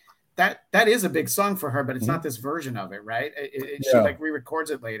 like that is a big song for her, but it's not this version of it, right? She like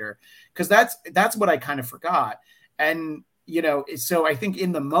re-records it later because that's what I kind of forgot. And so I think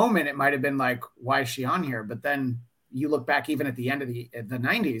in the moment it might have been like, why is she on here? But then you look back even at the end of the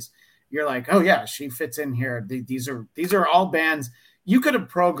 90s, you're like, oh yeah, she fits in here. These are all bands you could have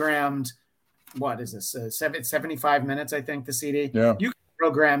programmed. What is this? 75 minutes, I think the CD. Yeah. You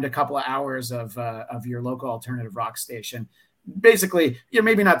programmed a couple of hours of your local alternative rock station. Basically,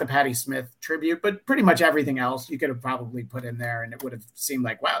 maybe not the Patti Smith tribute, but pretty much everything else you could have probably put in there, and it would have seemed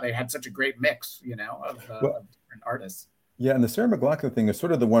like, wow, they had such a great mix, of different artists. Yeah, and the Sarah McLachlan thing is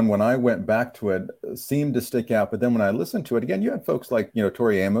sort of the one when I went back to it seemed to stick out, but then when I listened to it again, you had folks like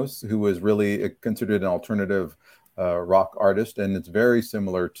Tori Amos, who was really considered an alternative rock artist, and it's very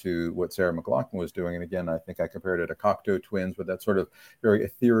similar to what Sarah McLachlan was doing. And again, I think I compared it to Cocteau Twins with that sort of very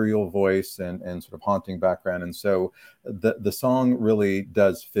ethereal voice and sort of haunting background. And so the song really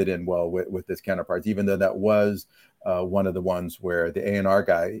does fit in well with this counterparts, even though that was one of the ones where the A&R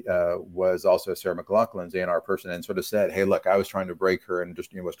guy was also Sarah McLachlan's A&R person and sort of said, hey, look, I was trying to break her and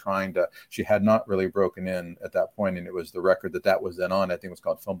just was trying to, she had not really broken in at that point. And it was the record that was then on, I think it was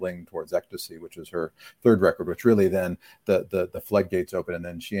called Fumbling Towards Ecstasy, which was her third record, which really then the floodgates opened. And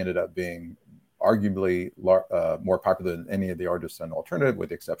then she ended up being arguably more popular than any of the artists on alternative, with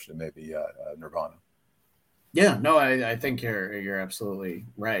the exception of maybe Nirvana. Yeah, no, I think you're absolutely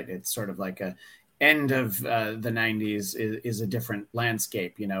right. It's sort of like a end of the 90s is a different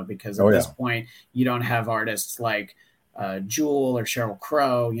landscape, because at this point you don't have artists like Jewel or Sheryl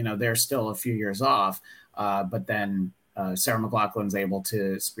Crow, they're still a few years off. But then Sarah McLachlan's able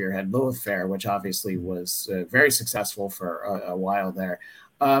to spearhead Lilith Fair, which obviously was very successful for a while there.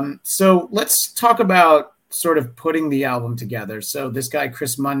 So let's talk about sort of putting the album together. So this guy,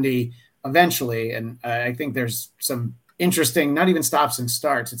 Chris Mundy, eventually, and I think there's some interesting, not even stops and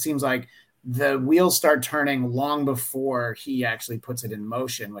starts. It seems like the wheels start turning long before he actually puts it in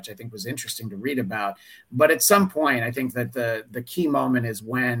motion, which I think was interesting to read about. But at some point, I think that the key moment is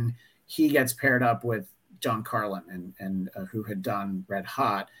when he gets paired up with John Carlin and who had done Red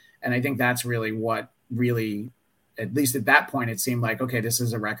Hot. And I think that's really what really, at least at that point, it seemed like, okay, this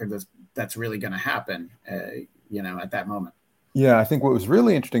is a record that's really going to happen, at that moment. Yeah, I think what was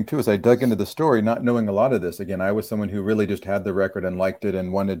really interesting too is I dug into the story, not knowing a lot of this. Again, I was someone who really just had the record and liked it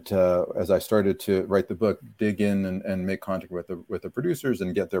and wanted to, as I started to write the book, dig in and make contact with the producers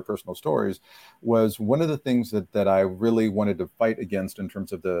and get their personal stories. Was one of the things that I really wanted to fight against in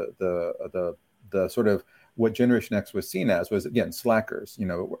terms of the sort of what Generation X was seen as was, again, slackers,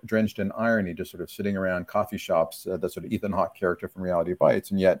 drenched in irony, just sort of sitting around coffee shops, the sort of Ethan Hawke character from Reality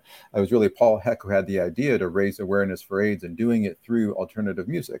Bites. And yet it was really Paul Heck who had the idea to raise awareness for AIDS and doing it through alternative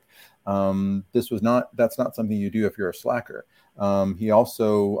music. That's not something you do if you're a slacker. I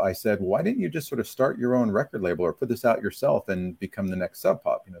said, well, why didn't you just sort of start your own record label or put this out yourself and become the next Sub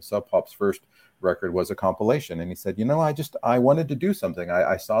Pop? Sub Pop's first record was a compilation. And he said, I wanted to do something.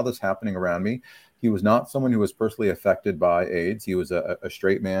 I saw this happening around me. He was not someone who was personally affected by AIDS. He was a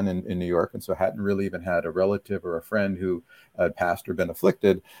straight man in New York, and so hadn't really even had a relative or a friend who had passed or been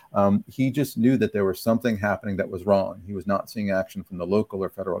afflicted. He just knew that there was something happening that was wrong. He was not seeing action from the local or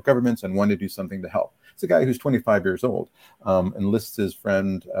federal governments and wanted to do something to help. It's a guy who's 25 years old, enlists his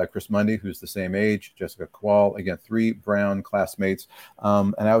friend Chris Mundy, who's the same age, Jessica Kowal, again, 3 Brown classmates.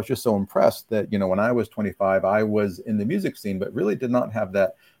 And I was just so impressed that, when I was 25, I was in the music scene, but really did not have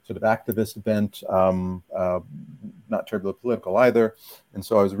that sort of activist bent, not terribly political either. And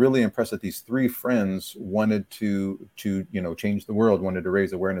so I was really impressed that these 3 friends wanted to change the world, wanted to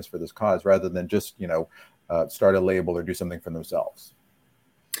raise awareness for this cause rather than just, start a label or do something for themselves.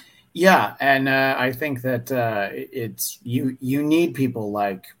 Yeah, and I think that it's you need people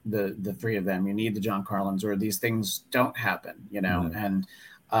like the 3 of them. You need the John Carlins, or these things don't happen, mm-hmm. And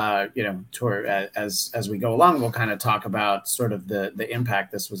as we go along, we'll kind of talk about sort of the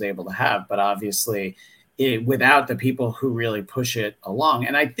impact this was able to have. But obviously, without the people who really push it along,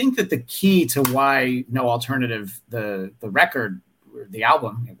 and I think that the key to why No Alternative, the record, the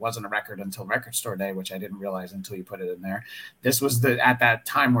album, it wasn't a record until Record Store Day, which I didn't realize until you put it in there. This was at that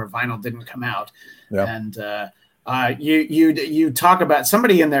time where vinyl didn't come out. Yeah. And you talk about,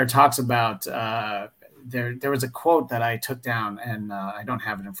 somebody in there talks about, there was a quote that I took down, and I don't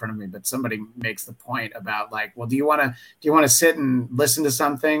have it in front of me, but somebody makes the point about like, well, do you want to sit and listen to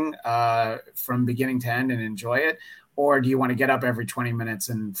something from beginning to end and enjoy it? Or do you want to get up every 20 minutes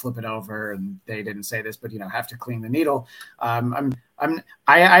and flip it over? And they didn't say this, but have to clean the needle. I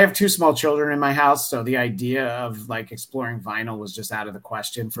have 2 small children in my house, so the idea of like exploring vinyl was just out of the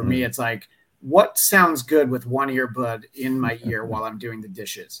question. For me, it's like, what sounds good with one earbud in my ear while I'm doing the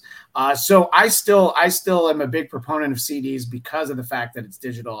dishes? So I still am a big proponent of CDs because of the fact that it's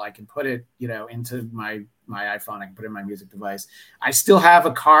digital. I can put it, into my iPhone. I can put it in my music device. I still have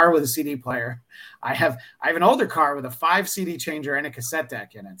a car with a CD player. I have an older car with a 5 CD changer and a cassette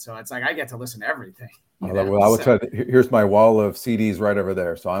deck in it. So it's like I get to listen to everything. Well, I would tell you, here's my wall of CDs right over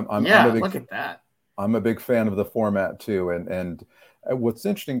there. So I'm look at that. I'm a big fan of the format too, and what's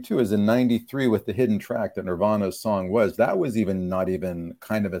interesting too is in '93 with the hidden track that Nirvana's song was, that was not even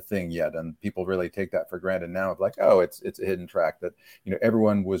kind of a thing yet, and people really take that for granted now of like, oh, it's a hidden track, that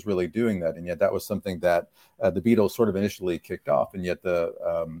everyone was really doing that, and yet that was something that the Beatles sort of initially kicked off, and yet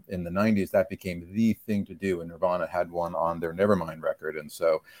in the '90s that became the thing to do, and Nirvana had one on their Nevermind record, and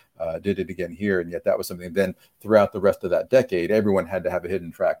so did it again here, and yet that was something. Then throughout the rest of that decade, everyone had to have a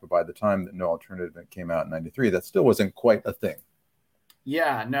hidden track, but by the time that No Alternative came out in '93, that still wasn't quite a thing.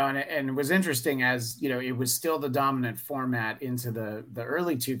 Yeah, no, and it was interesting as, it was still the dominant format into the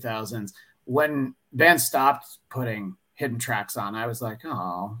early 2000s. When bands stopped putting hidden tracks on, I was like,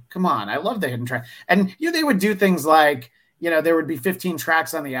 oh, come on. I love the hidden track. And they would do things like, there would be 15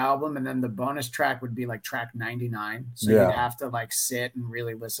 tracks on the album, and then the bonus track would be like track 99. So you'd have to like sit and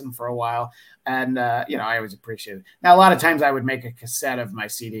really listen for a while. And, I always appreciate it. Now, a lot of times I would make a cassette of my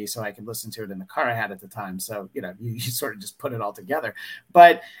CD so I could listen to it in the car I had at the time. So, you sort of just put it all together.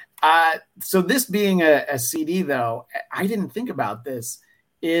 But so this being a CD, though, I didn't think about this,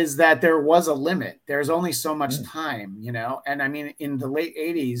 is that there was a limit. There's only so much time, and I mean, in the late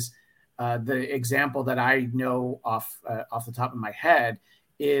 80s, the example that I know off the top of my head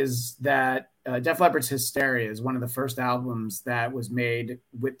is that Def Leppard's Hysteria is one of the first albums that was made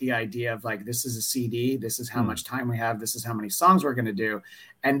with the idea of like, this is a CD, this is how much time we have, this is how many songs we're going to do.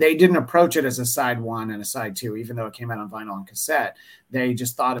 And they didn't approach it as a side 1 and a side 2, even though it came out on vinyl and cassette. They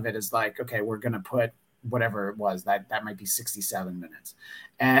just thought of it as like, okay, we're going to put whatever it was, that might be 67 minutes.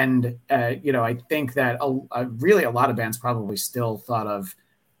 And, I think that really a lot of bands probably still thought of,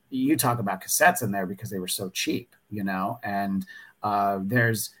 you talk about cassettes in there because they were so cheap, and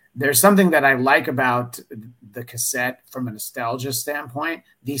there's something that I like about the cassette from a nostalgia standpoint.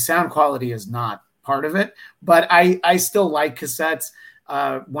 The sound quality is not part of it, but I still like cassettes.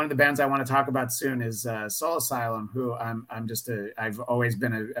 one of the bands I want to talk about soon is Soul Asylum, who I've always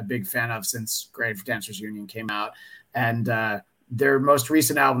been a big fan of since Grave Dancers Union came out. And their most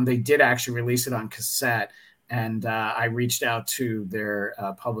recent album, they did actually release it on cassette. And I reached out to their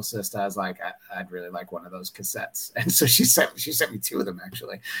publicist. I was like, I'd really like one of those cassettes. And so she sent me 2 of them,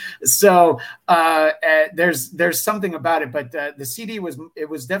 actually. So there's something about it. But the CD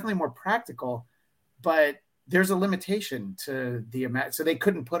was definitely more practical, but there's a limitation to the amount. So they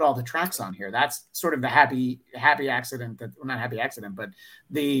couldn't put all the tracks on here. That's sort of the happy accident not happy accident, but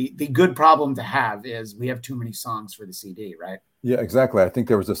the good problem to have is we have too many songs for the CD, right? Yeah, exactly. I think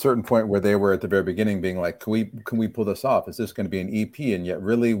there was a certain point where they were at the very beginning being like, can we pull this off? Is this going to be an EP? And yet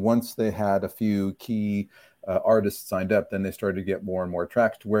really once they had a few key artists signed up, then they started to get more and more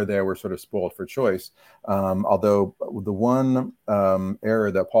tracks to where they were sort of spoiled for choice. Although the one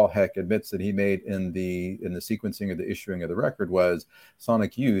error that Paul Heck admits that he made in the sequencing of the issuing of the record was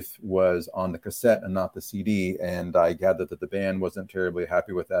Sonic Youth was on the cassette and not the CD. And I gathered that the band wasn't terribly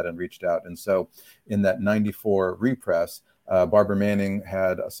happy with that and reached out. And so in that 94 repress, Barbara Manning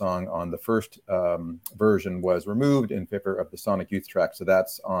had a song on the first version was removed in favor of the Sonic Youth track. So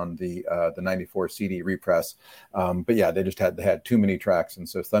that's on the 94 CD repress. But yeah, they had too many tracks. And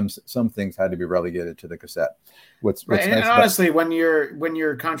so some things had to be relegated to the cassette. What's right. nice and honestly, when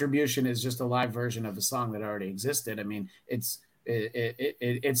your contribution is just a live version of the song that already existed, I mean, it's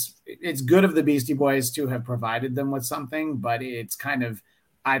good of the Beastie Boys to have provided them with something, but it's kind of,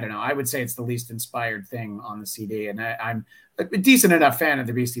 I don't know, I would say it's the least inspired thing on the CD. And I'm a decent enough fan of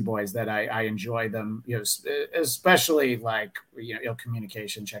the Beastie Boys that I enjoy them, especially like, Ill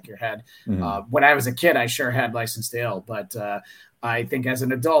Communication, Check Your Head. Mm-hmm. When I was a kid, I sure had License to Ill, but I think as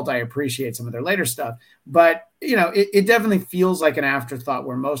an adult, I appreciate some of their later stuff. But, it definitely feels like an afterthought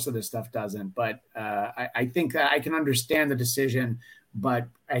where most of this stuff doesn't. But I think that I can understand the decision. But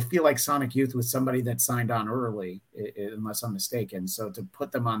I feel like Sonic Youth was somebody that signed on early, unless I'm mistaken. So to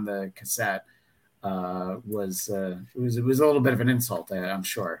put them on the cassette was a little bit of an insult, I'm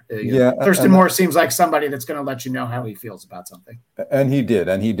sure. Thurston Moore seems like somebody that's going to let you know how he feels about something. And he did.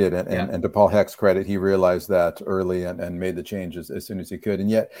 And to Paul Heck's credit, he realized that early and made the changes as soon as he could.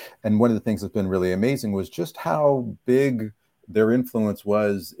 And one of the things that's been really amazing was just how big their influence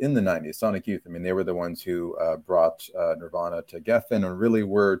was in the 90s. Sonic Youth, I mean, they were the ones who brought Nirvana to Geffen and really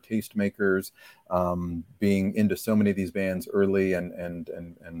were tastemakers, being into so many of these bands early and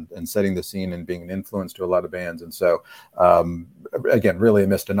setting the scene and being an influence to a lot of bands. And so, again, really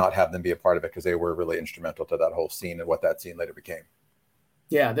amiss to not have them be a part of it because they were really instrumental to that whole scene and what that scene later became.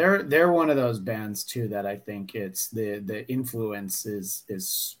 Yeah, they're one of those bands too that I think it's the influence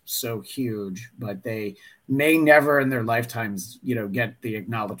is so huge, but they may never in their lifetimes, get the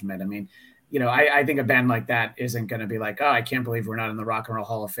acknowledgement. I mean, I think a band like that isn't going to be like, oh, I can't believe we're not in the Rock and Roll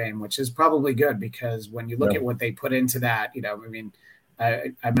Hall of Fame, which is probably good because when you look at what they put into that, I mean,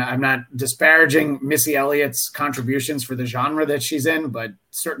 I'm not disparaging Missy Elliott's contributions for the genre that she's in, but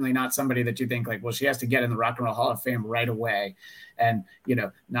certainly not somebody that you think like, well, she has to get in the Rock and Roll Hall of Fame right away. And,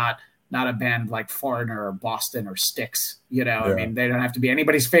 not a band like Foreigner or Boston or Styx, I mean, they don't have to be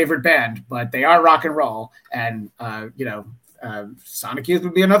anybody's favorite band, but they are rock and roll. And, Sonic Youth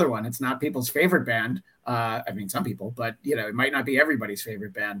would be another one. It's not people's favorite band. I mean, some people, but, it might not be everybody's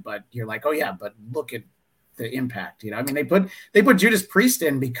favorite band, but you're like, oh yeah, but look at the impact, I mean, they put Judas Priest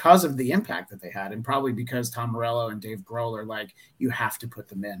in because of the impact that they had, and probably because Tom Morello and Dave Grohl are like, you have to put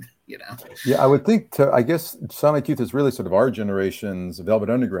them in, Yeah, I would think I guess Sonic Youth is really sort of our generation's Velvet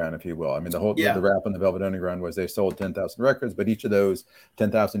Underground, if you will. I mean, the rap on the Velvet Underground was they sold 10,000 records, but each of those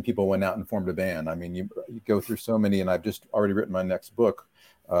 10,000 people went out and formed a band. I mean, you go through so many, and I've just already written my next book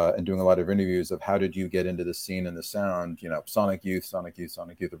and doing a lot of interviews of how did you get into the scene and the sound. Sonic Youth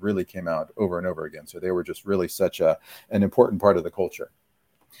really came out over and over again. So they were just really such an important part of the culture.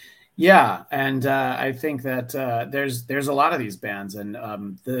 Yeah, and I think that there's a lot of these bands, and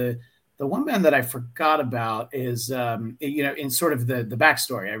the one band that I forgot about is in sort of the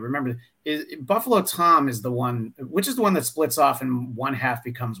backstory. I remember Buffalo Tom is the one, which is the one that splits off and one half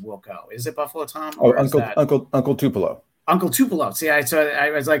becomes Wilco. Is it Buffalo Tom? Or Uncle Tupelo. Uncle Tupelo. See,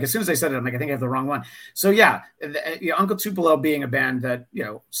 I was like, as soon as I said it, I'm like, I think I have the wrong one. So yeah, Uncle Tupelo being a band that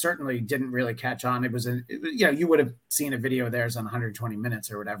certainly didn't really catch on. It was you would have seen a video of theirs on 120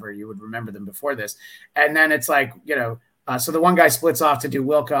 Minutes or whatever. You would remember them before this, and then it's like so the one guy splits off to do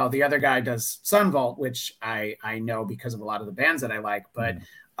Wilco, the other guy does Sunvolt, which I know because of a lot of the bands that I like, but.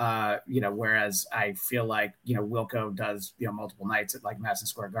 Whereas I feel like, Wilco does, multiple nights at like Madison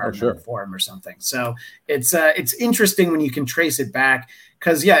Square Garden or Forum or something. So it's interesting when you can trace it back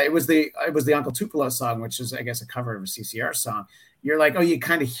because, it was the Uncle Tupelo song, which is, I guess, a cover of a CCR song. you're like, oh, you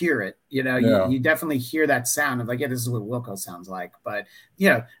kind of hear it, Yeah. you definitely hear that sound of like, yeah, this is what Wilco sounds like. But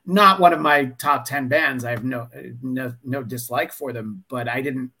not one of my top 10 bands. I have no dislike for them, but I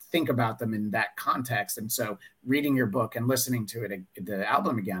didn't think about them in that context. And so reading your book and listening to it, the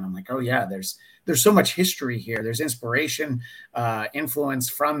album again, I'm like, oh yeah, there's so much history here. There's inspiration, influence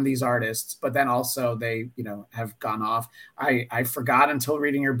from these artists, but then also they have gone off. I forgot until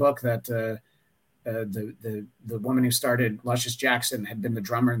reading your book that the woman who started Luscious Jackson had been the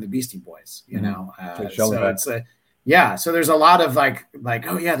drummer in the Beastie Boys, so it's so there's a lot of like,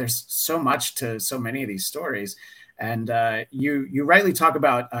 oh yeah, there's so much to so many of these stories. And you rightly talk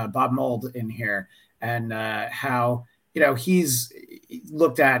about Bob Mould in here, and how he's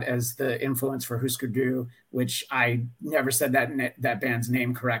looked at as the influence for Husker Du, which I never said that band's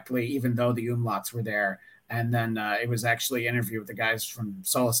name correctly, even though the umlauts were there. And then it was actually an interview with the guys from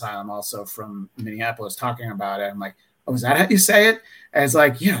Soul Asylum, also from Minneapolis, talking about it. I'm like, oh, is that how you say it? And it's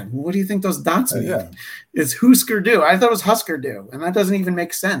like, yeah, what do you think those dots mean? Yeah. It's Husker Du. I thought it was Husker Du, and that doesn't even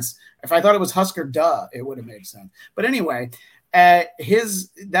make sense. If I thought it was Husker Duh, it would have made sense. But anyway,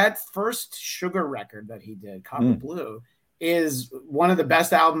 that first Sugar record that he did, Copper Blue, is one of the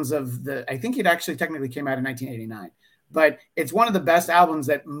best albums I think it actually technically came out in 1989, but it's one of the best albums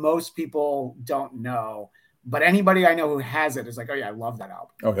that most people don't know. But anybody I know who has it is like, oh yeah, I love that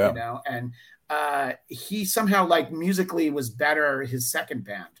album. Oh yeah. And he somehow, like, musically was better his second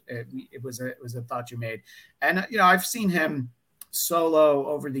band. It was a Thought You Made. And I've seen him solo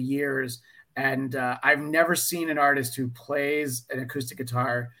over the years, and I've never seen an artist who plays an acoustic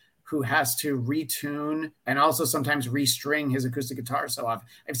guitar who has to retune and also sometimes restring his acoustic guitar so often.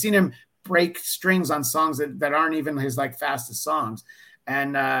 I've seen him break strings on songs that aren't even his like fastest songs.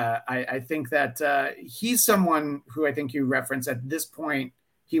 And I think that he's someone who I think you referenced at this point.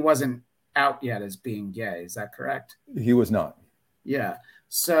 He wasn't out yet as being gay. Is that correct? He was not. Yeah.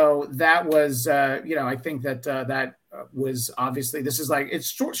 So that was, I think that that was obviously, this is like, it's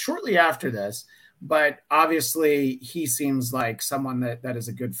shortly after this, but obviously he seems like someone that is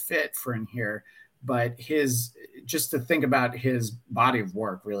a good fit for in here. But just to think about his body of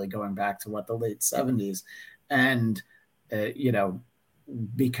work, really going back to the late 70s, and,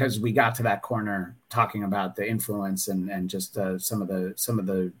 because we got to that corner talking about the influence and just some of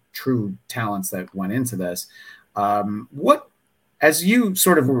the true talents that went into this. As you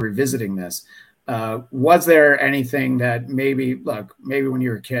sort of were revisiting this, was there anything that maybe when you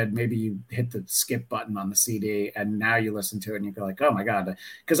were a kid, maybe you hit the skip button on the CD and now you listen to it and you go like, oh my God.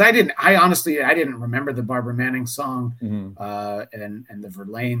 Because I honestly didn't remember the Barbara Manning song and the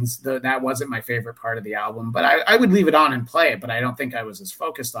Verlaines. That wasn't my favorite part of the album, but I would leave it on and play it, but I don't think I was as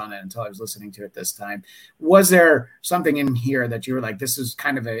focused on it until I was listening to it this time. Was there something in here that you were like, this is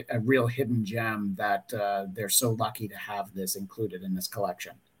kind of a real hidden gem that they're so lucky to have this included in this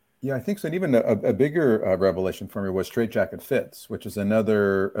collection? Yeah, I think so. And even a bigger revelation for me was Straight Jacket Fitz, which is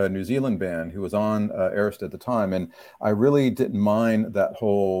another New Zealand band who was on Arista at the time. And I really didn't mind that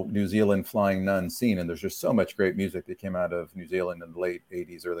whole New Zealand flying nun scene. And there's just so much great music that came out of New Zealand in the late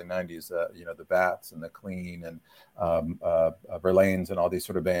 80s, early 90s, the Bats and the Clean and Verlaines and all these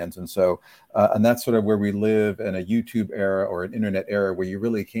sort of bands. And so, and that's sort of where we live in a YouTube era or an internet era where you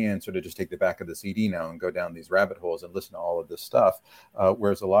really can sort of just take the back of the CD now and go down these rabbit holes and listen to all of this stuff.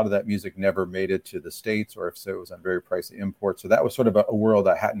 Whereas a lot of that music never made it to the States, or if so, it was on very pricey imports. So that was sort of a world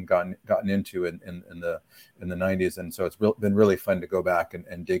I hadn't gotten into in the 90s. And so it's been really fun to go back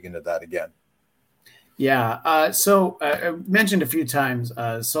and dig into that again. Yeah. So I mentioned a few times,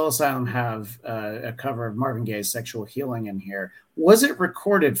 Soul Asylum have a cover of Marvin Gaye's Sexual Healing in here. Was it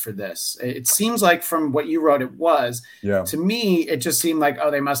recorded for this? It seems like from what you wrote, it was. Yeah. To me, it just seemed like,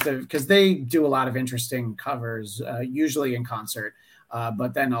 they must have, because they do a lot of interesting covers, usually in concert.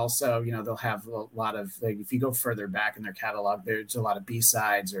 But then also, they'll have a lot of, if you go further back in their catalog, there's a lot of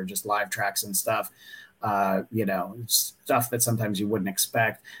B-sides or just live tracks and stuff, stuff that sometimes you wouldn't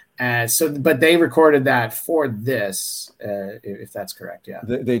expect. But they recorded that for this, if that's correct. Yeah,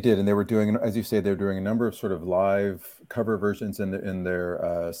 they did. And they were doing, as you say, they were doing a number of sort of live cover versions in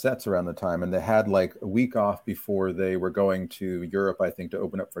their sets around the time. And they had like a week off before they were going to Europe, I think, to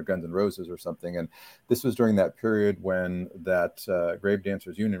open up for Guns N' Roses or something. And this was during that period when that Grave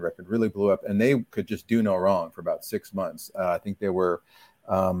Dancers Union record really blew up, and they could just do no wrong for about 6 months. I think they were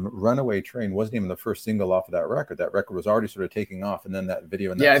Runaway Train wasn't even the first single off of that record. That record was already sort of taking off, and then that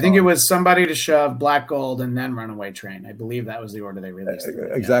video. And yeah, that I think song, it was Somebody to Shove, Black Gold, and then Runaway Train. I believe that was the order they released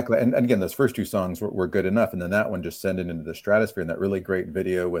it. Exactly. And again, those first two songs were good enough, and then that one just sent it into the stratosphere. And that really great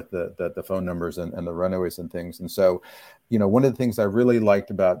video with the phone numbers and the runaways and things. And so, one of the things I really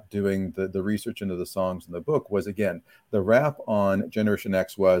liked about doing the research into the songs in the book was, again, the rap on Generation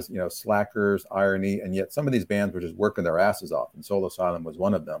X was, slackers, irony, and yet some of these bands were just working their asses off, and Soul Asylum was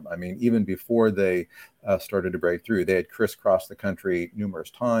one of them. I mean, even before they started to break through, they had crisscrossed the country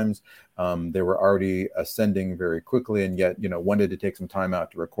numerous times. They were already ascending very quickly, and yet, wanted to take some time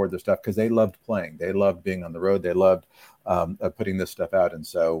out to record their stuff because they loved playing. They loved being on the road. They loved putting this stuff out. And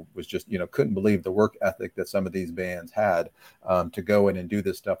so was just, couldn't believe the work ethic that some of these bands had to go in and do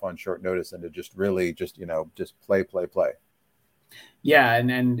this stuff on short notice and to just really just play. Yeah, and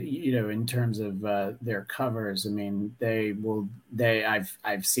in terms of their covers, I mean,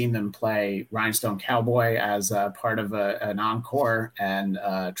 I've seen them play Rhinestone Cowboy as part of an encore, and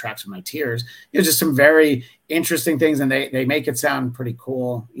Tracks from My Tears. Just some very interesting things, and they make it sound pretty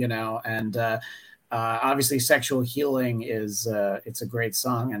cool, and obviously Sexual Healing is it's a great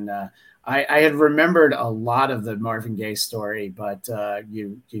song, and I had remembered a lot of the Marvin Gaye story, but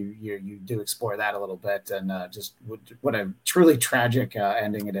you do explore that a little bit, and just what a truly tragic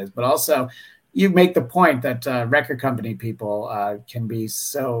ending it is. But also, you make the point that record company people can be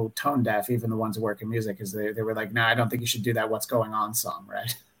so tone deaf, even the ones who work in music, because they were like, "No, I don't think you should do that What's Going On song,"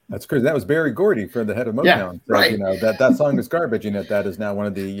 right? That's crazy. That was Berry Gordy for the head of Motown. Yeah, right. That song is garbage. That is now one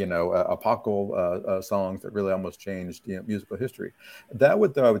of the apocalyptic songs that really almost changed musical history.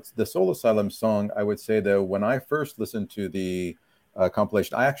 The Soul Asylum song, I would say, though, when I first listened to the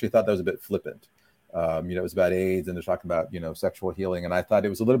compilation, I actually thought that was a bit flippant. It was about AIDS, and they're talking about sexual healing, and I thought it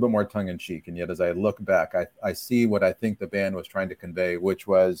was a little bit more tongue in cheek. And yet, as I look back, I see what I think the band was trying to convey, which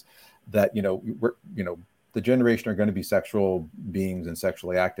was that the generation are going to be sexual beings and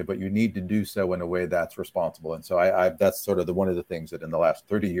sexually active, but you need to do so in a way that's responsible. And so that's sort of one of the things that in the last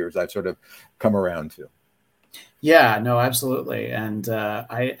 30 years I've sort of come around to. Yeah, no, absolutely. And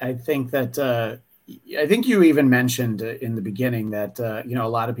I think that I think you even mentioned in the beginning that a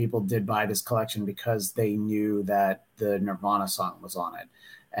lot of people did buy this collection because they knew that the Nirvana song was on it.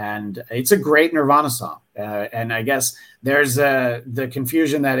 And it's a great Nirvana song. And I guess there's the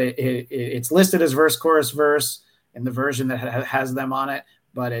confusion that it's listed as verse, chorus, verse in the version that has them on it.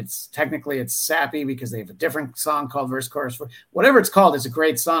 But it's sappy because they have a different song called verse, chorus, verse. Whatever it's called, it's a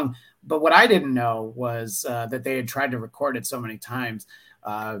great song. But what I didn't know was that they had tried to record it so many times.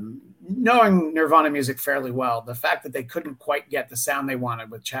 Knowing Nirvana music fairly well, the fact that they couldn't quite get the sound they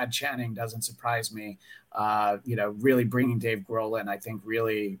wanted with Chad Channing doesn't surprise me. Really bringing Dave Grohl in, I think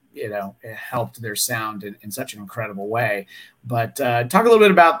really, it helped their sound in such an incredible way. But talk a little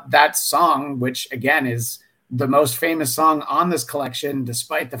bit about that song, which again is the most famous song on this collection,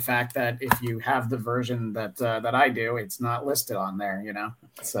 despite the fact that if you have the version that I do, it's not listed on there,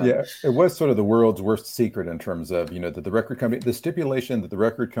 So. Yeah, it was sort of the world's worst secret in terms of, that the record company, the stipulation that the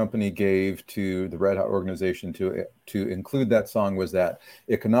record company gave to the Red Hot organization to include that song was that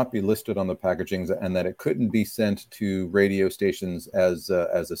it could not be listed on the packagings and that it couldn't be sent to radio stations as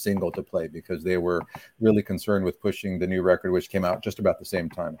a single to play, because they were really concerned with pushing the new record, which came out just about the same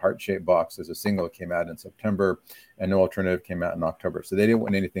time. Heart-Shaped Box as a single came out in September, and No Alternative came out in October. So they didn't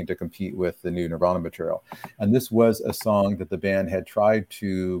want anything to compete with the new Nirvana material. And this was a song that the band had tried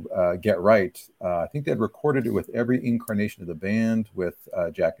to get right. I think they had recorded it with every incarnation of the band, with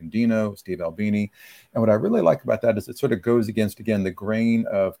Jack Endino, Steve Albini. And what I really like about that is it sort of goes against, again, the grain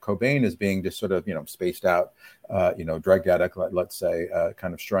of Cobain as being just sort of, spaced out, drug addict, let's say,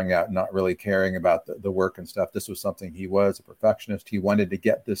 kind of strung out, not really caring about the work and stuff. This was something he was a perfectionist. He wanted to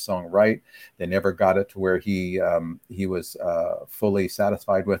get this song right. They never got it to where he was fully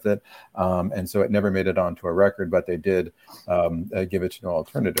satisfied with it. And so it never made it onto a record, but they did give it to No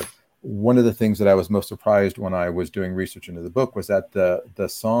Alternative. One of the things that I was most surprised when I was doing research into the book was that the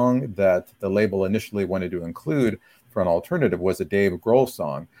song that the label initially wanted to include for an alternative was a Dave Grohl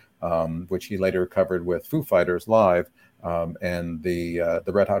song, which he later covered with Foo Fighters live. And the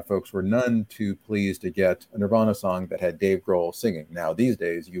Red Hot folks were none too pleased to get a Nirvana song that had Dave Grohl singing. Now, these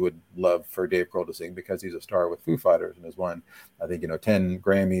days, you would love for Dave Grohl to sing because he's a star with Foo Fighters and has won, I think, 10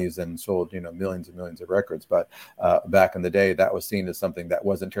 Grammys and sold, millions and millions of records. But back in the day, that was seen as something that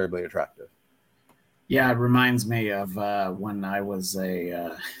wasn't terribly attractive. Yeah, it reminds me of when I was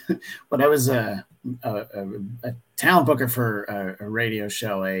a a talent booker for a radio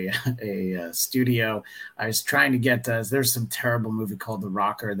show, a studio. I was trying to get there's some terrible movie called The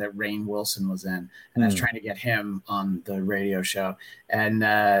Rocker that Rainn Wilson was in, and I was trying to get him on the radio show, and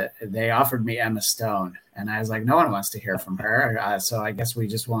they offered me Emma Stone, and I was like, no one wants to hear from her, so I guess we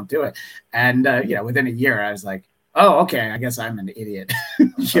just won't do it. And within a year, I was like, oh, okay, I guess I'm an idiot.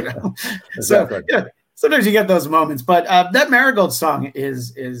 Exactly. So sometimes you get those moments, but that Marigold song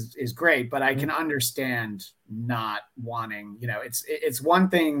is great, but I can understand not wanting, it's one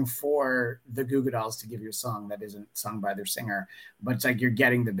thing for the Goo Goo Dolls to give you a song that isn't sung by their singer, but it's like you're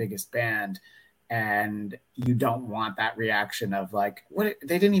getting the biggest band and you don't want that reaction of like, what,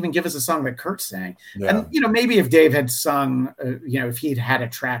 they didn't even give us a song that Kurt sang. Yeah. And, maybe if Dave had sung, if he'd had a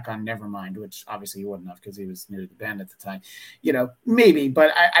track on Nevermind, which obviously he wouldn't have because he was new to the band at the time, maybe,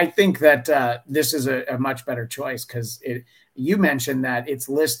 but I think that this is a much better choice because you mentioned that it's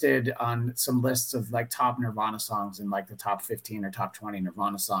listed on some lists of like top Nirvana songs and like the top 15 or top 20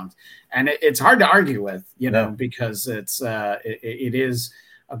 Nirvana songs. And it's hard to argue with, because it is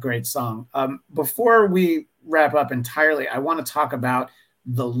a great song. Before we wrap up entirely, I want to talk about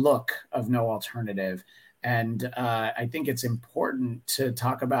the look of No Alternative. And I think it's important to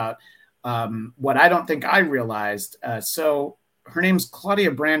talk about what I don't think I realized. So her name's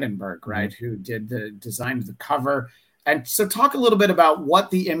Claudia Brandenburg, right? Who did the design of the cover. And so talk a little bit about what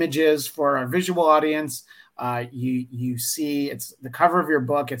the image is for our visual audience. You see it's the cover of your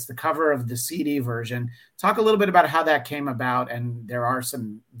book. It's the cover of the CD version. Talk a little bit about how that came about. And there are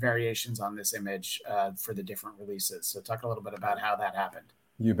some variations on this image for the different releases. So talk a little bit about how that happened.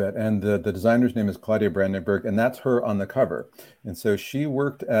 You bet. And the designer's name is Claudia Brandenburg, and that's her on the cover. And so she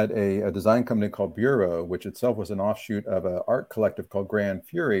worked at a design company called Bureau, which itself was an offshoot of an art collective called Grand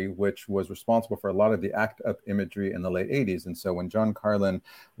Fury, which was responsible for a lot of the ACT UP imagery in the late 80s. And so when John Carlin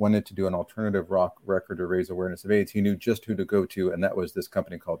wanted to do an alternative rock record to raise awareness of AIDS, he knew just who to go to, and that was this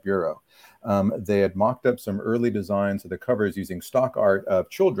company called Bureau. They had mocked up some early designs of the covers using stock art of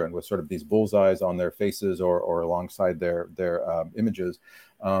children with sort of these bullseyes on their faces or alongside their images.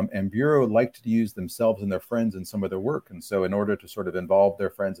 And Bureau liked to use themselves and their friends in some of their work. And so in order to sort of involve their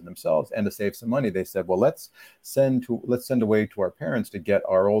friends and themselves and to save some money, they said, well, let's send a way to our parents to get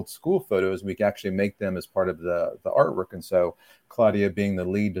our old school photos. We can actually make them as part of the artwork. And so Claudia, being the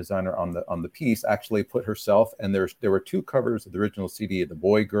lead designer on the piece, actually put herself, and there were two covers of the original CD, the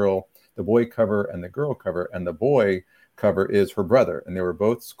boy cover and the girl cover, and the boy cover is her brother, and they were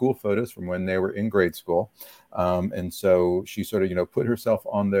both school photos from when they were in grade school. And so she sort of, put herself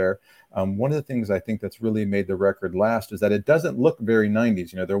on there. One of the things I think that's really made the record last is that it doesn't look very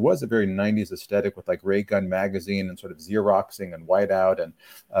 90s. There was a very 90s aesthetic with like Ray Gun magazine and sort of Xeroxing and whiteout and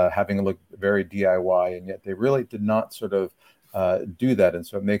having it look very DIY, and yet they really did not sort of do that, and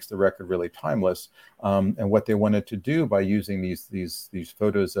so it makes the record really timeless. And what they wanted to do by using these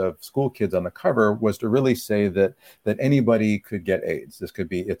photos of school kids on the cover was to really say that anybody could get AIDS. This could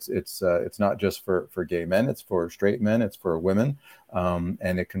be it's not just for gay men, it's for straight men, it's for women,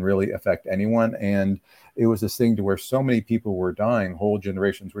 and it can really affect anyone. And it was this thing to where so many people were dying, whole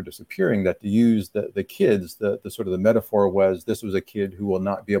generations were disappearing, that to use the kids, the sort of the metaphor was, this was a kid who will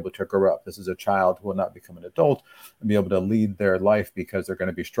not be able to grow up. This is a child who will not become an adult and be able to lead their life because they're going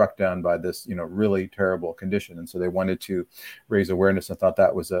to be struck down by this, really terrible condition. And so they wanted to raise awareness and thought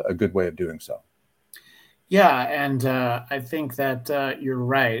that was a good way of doing so. Yeah, and I think that you're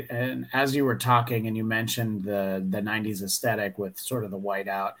right. And as you were talking and you mentioned the 90s aesthetic with sort of the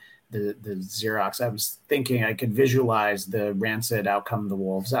whiteout, the Xerox, I was thinking I could visualize the Rancid Out Come the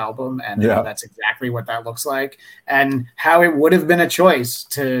Wolves album, and how that's exactly what that looks like, and how it would have been a choice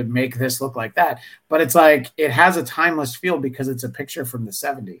to make this look like that. But it's like it has a timeless feel because it's a picture from the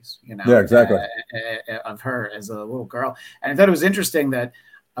 70s, Yeah, exactly. Of her as a little girl. And I thought it was interesting that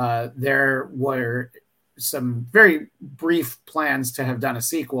there were some very brief plans to have done a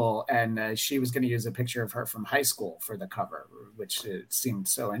sequel, and she was going to use a picture of her from high school for the cover, which seemed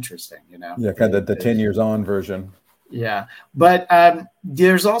so interesting, Yeah, kind of the 10 years on version. Yeah, but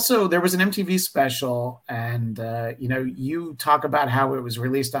there was an MTV special, and you talk about how it was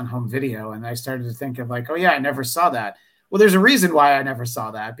released on home video, and I started to think of like, oh yeah, I never saw that. Well, there's a reason why I never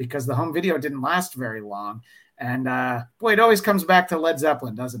saw that, because the home video didn't last very long. And boy, it always comes back to Led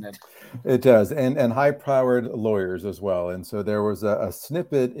Zeppelin, doesn't it? It does, and high-powered lawyers as well. And so there was a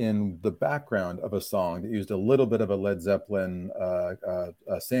snippet in the background of a song that used a little bit of a Led Zeppelin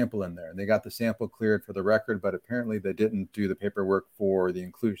sample in there. And they got the sample cleared for the record, but apparently they didn't do the paperwork for the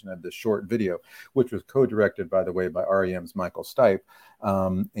inclusion of the short video, which was co-directed, by the way, by REM's Michael Stipe,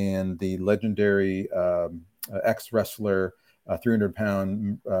 and the legendary ex-wrestler,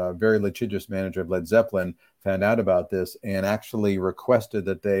 300-pound, very litigious manager of Led Zeppelin, found out about this and actually requested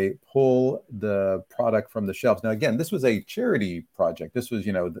that they pull the product from the shelves. Now, again, this was a charity project. This was,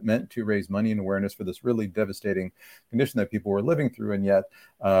 meant to raise money and awareness for this really devastating condition that people were living through. And yet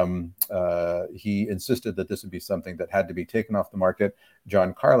he insisted that this would be something that had to be taken off the market.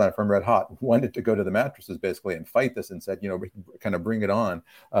 John Carlin from Red Hot wanted to go to the mattresses basically and fight this and said, kind of bring it on.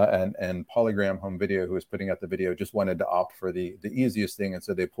 And Polygram Home Video, who was putting out the video, just wanted to opt for the easiest thing. And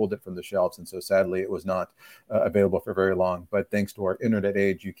so they pulled it from the shelves. And so sadly, it was not available for very long. But thanks to our internet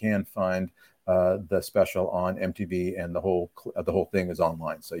age, you can find the special on MTV, and the whole thing is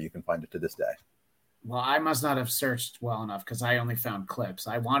online. So you can find it to this day. Well, I must not have searched well enough because I only found clips.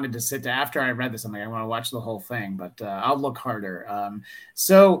 I wanted to sit down after I read this. I'm like, I want to watch the whole thing, but I'll look harder.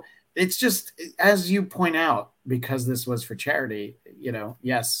 So it's just, as you point out, because this was for charity,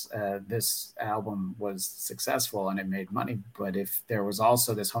 yes, this album was successful and it made money. But if there was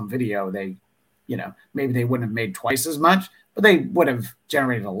also this home video, they, maybe they wouldn't have made twice as much, but they would have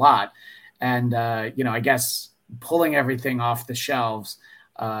generated a lot. And, I guess pulling everything off the shelves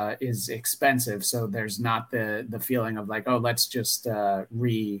is expensive. So there's not the feeling of like, oh, let's just I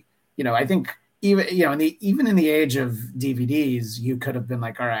think even in the age of DVDs, you could have been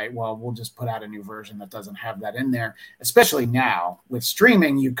like, all right, well, we'll just put out a new version that doesn't have that in there. Especially now with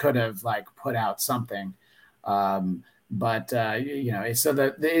streaming, you could have like put out something. But so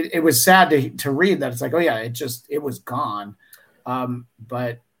it was sad to read that. It's like, oh yeah, it was gone.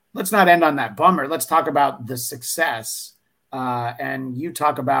 But let's not end on that bummer. Let's talk about the success. And you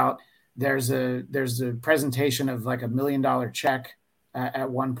talk about there's a presentation of like $1 million check at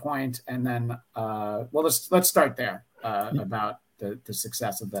one point, and then let's start there about the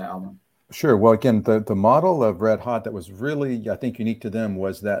success of the album. Sure. Well, again, the model of Red Hot that was really, I think, unique to them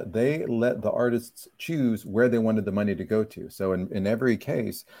was that they let the artists choose where they wanted the money to go to. So in every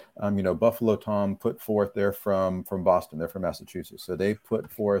case, Buffalo Tom put forth, they're from Boston, they're from Massachusetts. So they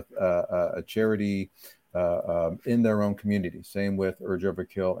put forth a charity in their own community. Same with Urge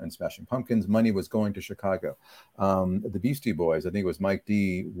Overkill and Smashing Pumpkins. Money was going to Chicago. The Beastie Boys, I think it was Mike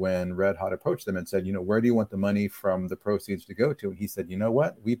D, when Red Hot approached them and said, where do you want the money from the proceeds to go to? And he said, you know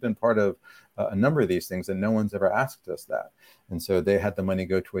what? We've been part of a number of these things and no one's ever asked us that. And so they had the money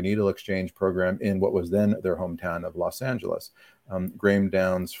go to a needle exchange program in what was then their hometown of Los Angeles. Graham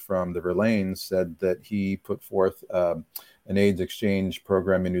Downs from the Verlaines said that he put forth an AIDS exchange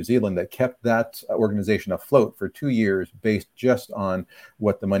program in New Zealand that kept that organization afloat for 2 years based just on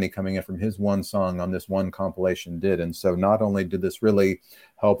what the money coming in from his one song on this one compilation did. And so not only did this really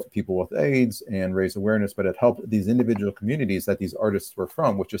help people with AIDS and raise awareness, but it helped these individual communities that these artists were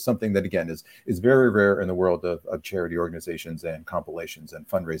from, which is something that, again, is very rare in the world of charity organizations and compilations and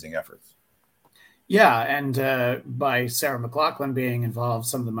fundraising efforts. Yeah, and by Sarah McLachlan being involved,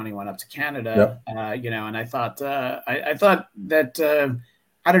 some of the money went up to Canada. Yep. And I thought that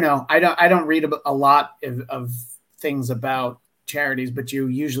I don't know. I don't read a lot of things about charities, but you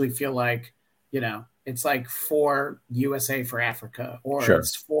usually feel like it's like for USA for Africa, or sure,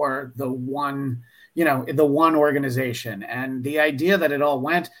 it's for the one organization, and the idea that it all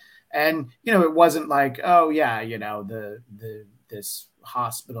went, and it wasn't like, oh yeah, this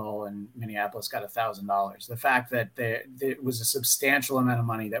hospital in Minneapolis got $1,000. The fact that there was a substantial amount of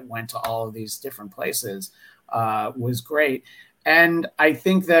money that went to all of these different places was great. And I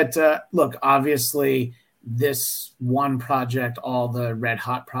think that, look, obviously this one project, all the Red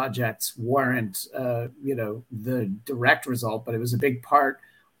Hot projects weren't, the direct result, but it was a big part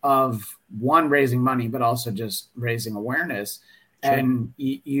of one, raising money, but also just raising awareness. Sure. And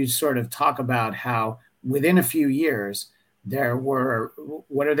you sort of talk about how within a few years, there were,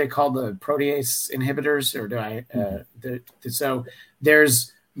 what are they called? The protease inhibitors, or so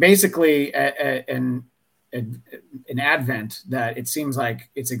there's basically an advent that it seems like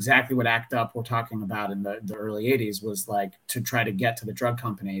it's exactly what ACT UP we're talking about in the early 80s was like, to try to get to the drug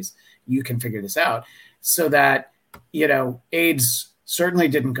companies. You can figure this out so that, AIDS certainly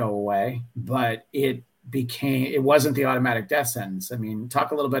didn't go away, but it wasn't the automatic death sentence. I mean,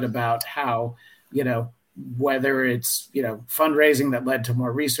 talk a little bit about how, whether it's, fundraising that led to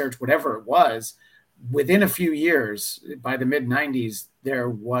more research, whatever it was, within a few years, by the mid 90s, there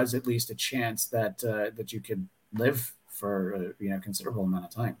was at least a chance that that you could live for a considerable amount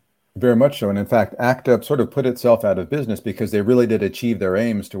of time. Very much so. And in fact, ACT UP sort of put itself out of business because they really did achieve their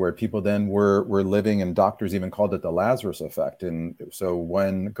aims to where people then were living, and doctors even called it the Lazarus effect. And so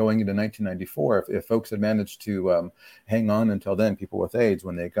when going into 1994, if folks had managed to hang on until then, people with AIDS,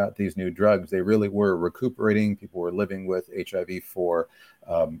 when they got these new drugs, they really were recuperating. People were living with HIV for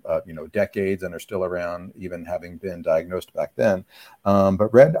decades and are still around, even having been diagnosed back then.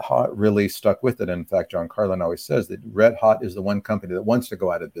 But Red Hot really stuck with it. And in fact, John Carlin always says that Red Hot is the one company that wants to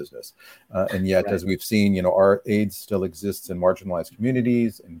go out of business. And yet, right, as we've seen, our AIDS still exists in marginalized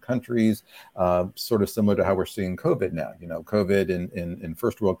communities and countries, sort of similar to how we're seeing COVID now. COVID in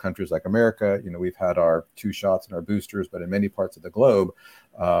first world countries like America, we've had our 2 shots and our boosters, but in many parts of the globe,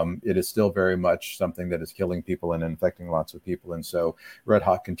 it is still very much something that is killing people and infecting lots of people. And so Red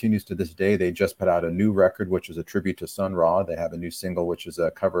Hot continues to this day. They just put out a new record, which is a tribute to Sun Ra. They have a new single, which is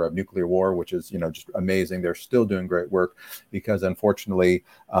a cover of Nuclear War, which is, just amazing. They're still doing great work because unfortunately,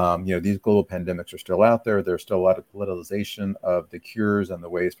 these global pandemics are still out there. There's still a lot of politicization of the cures and the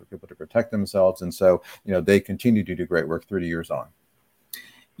ways for people to protect themselves. And so, they continue to do great work 30 years on.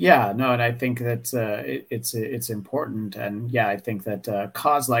 Yeah, no, and I think that it's important, and I think that a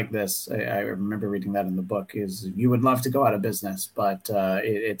cause like this, I remember reading that in the book, is you would love to go out of business, but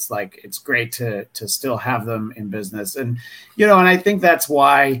it's great to still have them in business, and and I think that's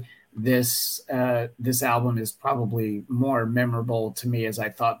why this album is probably more memorable to me as I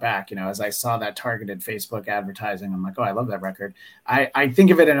thought back. As I saw that targeted Facebook advertising, I'm like, oh, I love that record. I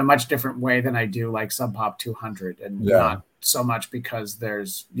think of it in a much different way than I do like Sub Pop 200, and not so much because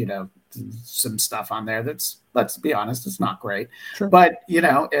there's some stuff on there that's, let's be honest, it's not great. Sure. But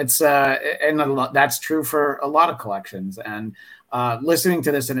it's and that's true for a lot of collections. And listening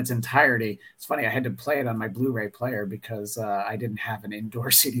to this in its entirety, it's funny, I had to play it on my Blu-ray player because I didn't have an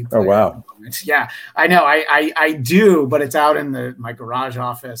indoor CD player. Oh wow. Yeah, I know, I do, but it's out in my garage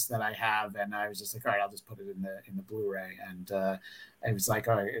office that I have, and I was just like, all right, I'll just put it in the Blu-ray. And it was like,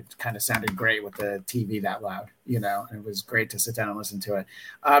 oh, it kind of sounded great with the TV that loud, and it was great to sit down and listen to it.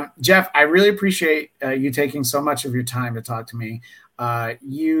 Jeff, I really appreciate you taking so much of your time to talk to me.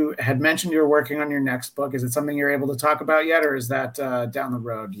 You had mentioned you're working on your next book. Is it something you're able to talk about yet, or is that down the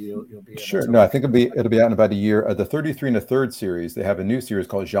road you'll be able Sure. to? No, I think it'll be out in about a year. The 33 and a Third series, they have a new series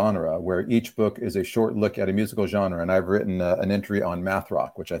called Genre, where each book is a short look at a musical genre. And I've written an entry on math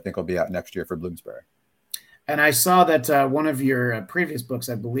rock, which I think will be out next year for Bloomsbury. And I saw that one of your previous books,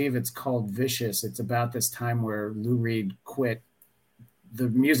 I believe it's called Vicious. It's about this time where Lou Reed quit the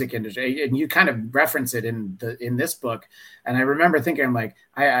music industry, and you kind of reference it in this book. And I remember thinking, I'm like,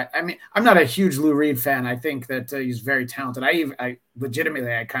 I mean, I'm not a huge Lou Reed fan. I think that he's very talented. I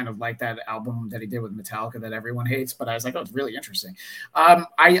legitimately, I kind of like that album that he did with Metallica that everyone hates, but I was like, oh, it's really interesting.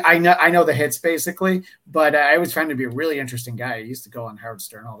 I know the hits basically, but I always found him to be a really interesting guy. He used to go on Howard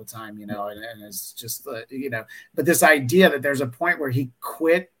Stern all the time, and it's just, but this idea that there's a point where he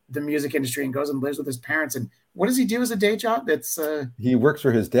quit the music industry and goes and lives with his parents. And what does he do as a day job? He works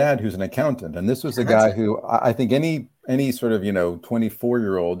for his dad, who's an accountant. And this was a guy who I think any sort of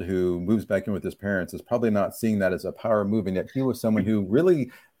 24-year-old who moves back in with his parents is probably not seeing that as a power move. And yet he was someone who really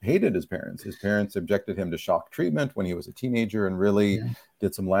hated his parents. His parents subjected him to shock treatment when he was a teenager and really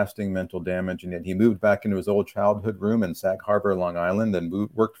did some lasting mental damage. And yet he moved back into his old childhood room in Sag Harbor, Long Island, and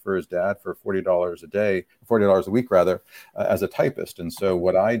worked for his dad for $40 a week rather, as a typist. And so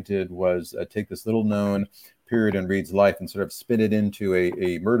what I did was take this little known period in Reed's life and sort of spin it into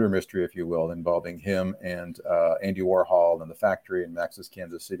a murder mystery, if you will, involving him and Andy Warhol and the Factory in Max's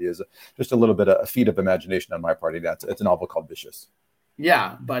Kansas City. Is just a little bit of a feat of imagination on my part. It's a novel called Vicious.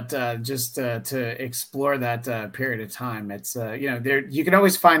 Yeah, but just to explore that period of time, it's there you can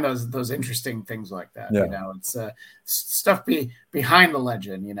always find those interesting things like that. Yeah. It's stuff behind the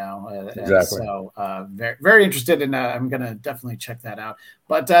legend. Exactly. So very very interested in. I'm gonna definitely check that out.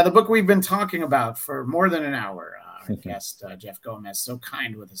 But the book we've been talking about for more than an hour. Our guest Jeff Gomez, so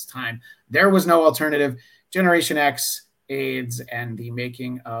kind with his time. There Was No Alternative. Generation X, AIDS, and the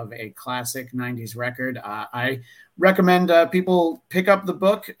making of a classic 90s record. I recommend people pick up the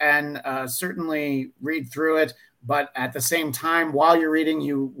book and certainly read through it. But at the same time, while you're reading,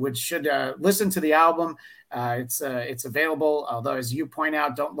 you should listen to the album. It's available, although as you point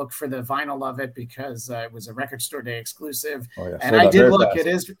out, don't look for the vinyl of it because it was a Record Store Day exclusive. Oh, yeah. And I did look;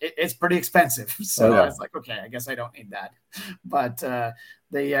 it's pretty expensive. So I was like, okay, I guess I don't need that. But the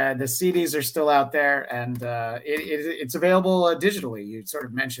CDs are still out there, and it's available digitally. You sort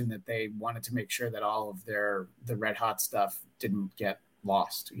of mentioned that they wanted to make sure that all of the Red Hot stuff didn't get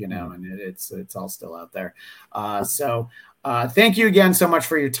lost, and it's all still out there. So thank you again so much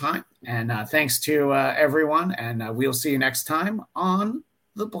for your time, and thanks to everyone, and we'll see you next time on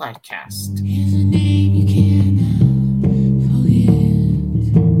the Bladtcast. Here's a name you cannot forget.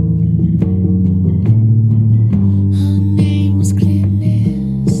 Her name was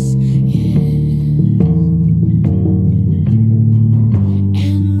Clearness, yeah.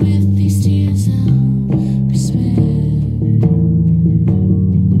 And with these tears of respect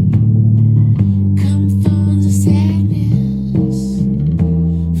come thorns of sadness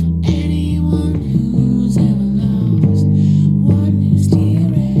for anyone who's ever lost one who's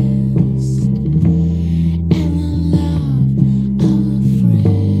dearest, and the love of a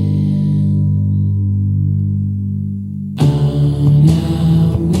friend. On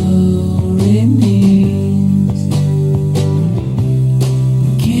our world remains,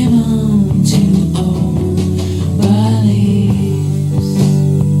 given to all bodies,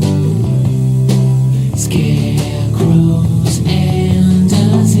 scarecrows and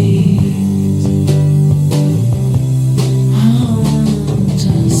disease haunt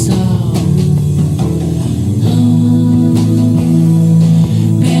us all.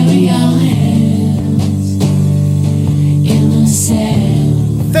 Bury our heads in the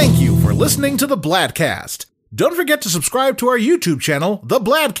sand. Thank you for listening to the Bladtcast. Don't forget to subscribe to our YouTube channel, The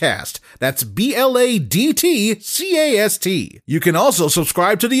Bladtcast. That's BLADTCAST. You can also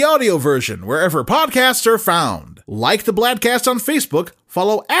subscribe to the audio version wherever podcasts are found. Like the Bladtcast on Facebook,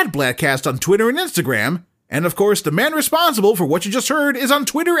 follow @Bladtcast on Twitter and Instagram, and of course, the man responsible for what you just heard is on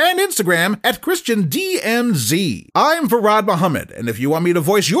Twitter and Instagram @ChristianDMZ. I'm Farad Muhammad, and if you want me to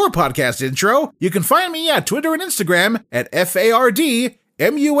voice your podcast intro, you can find me at Twitter and Instagram @FARDMUHAMMAD.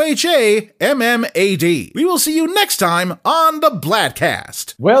 We will see you next time on the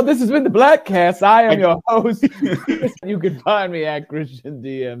Bladtcast. Well, this has been the Bladtcast. I am your host. You can find me at Christian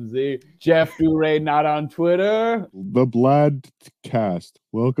DMZ. Jeff Duray, not on Twitter. The Bladtcast.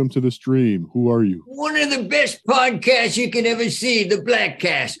 Welcome to the stream. Who are you? One of the best podcasts you can ever see, the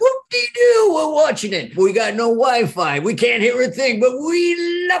Bladtcast. Whoop-de-doo, we're watching it. We got no Wi-Fi. We can't hear a thing, but we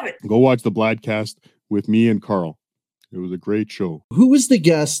love it. Go watch the Bladtcast with me and Carl. It was a great show. Who was the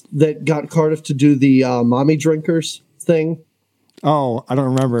guest that got Cardiff to do the mommy drinkers thing? Oh, I don't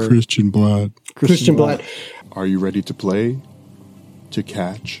remember. Christian Blatt. Christian Blatt. Are you ready to play? To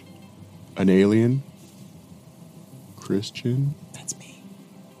catch an alien? Christian? That's me.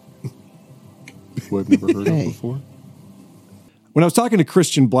 Who I've never heard of before. When I was talking to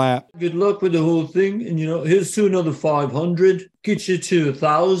Christian Blatt, Good luck with the whole thing. And, here's to another 500. Get you to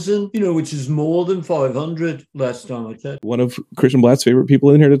 1,000, which is more than 500 last time I checked. One of Christian Blatt's favorite people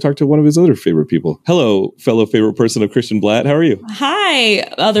in here to talk to one of his other favorite people. Hello, fellow favorite person of Christian Blatt. How are you? Hi,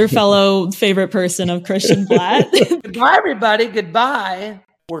 other fellow favorite person of Christian Blatt. Goodbye, everybody. Goodbye.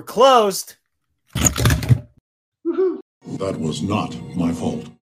 We're closed. That was not my fault.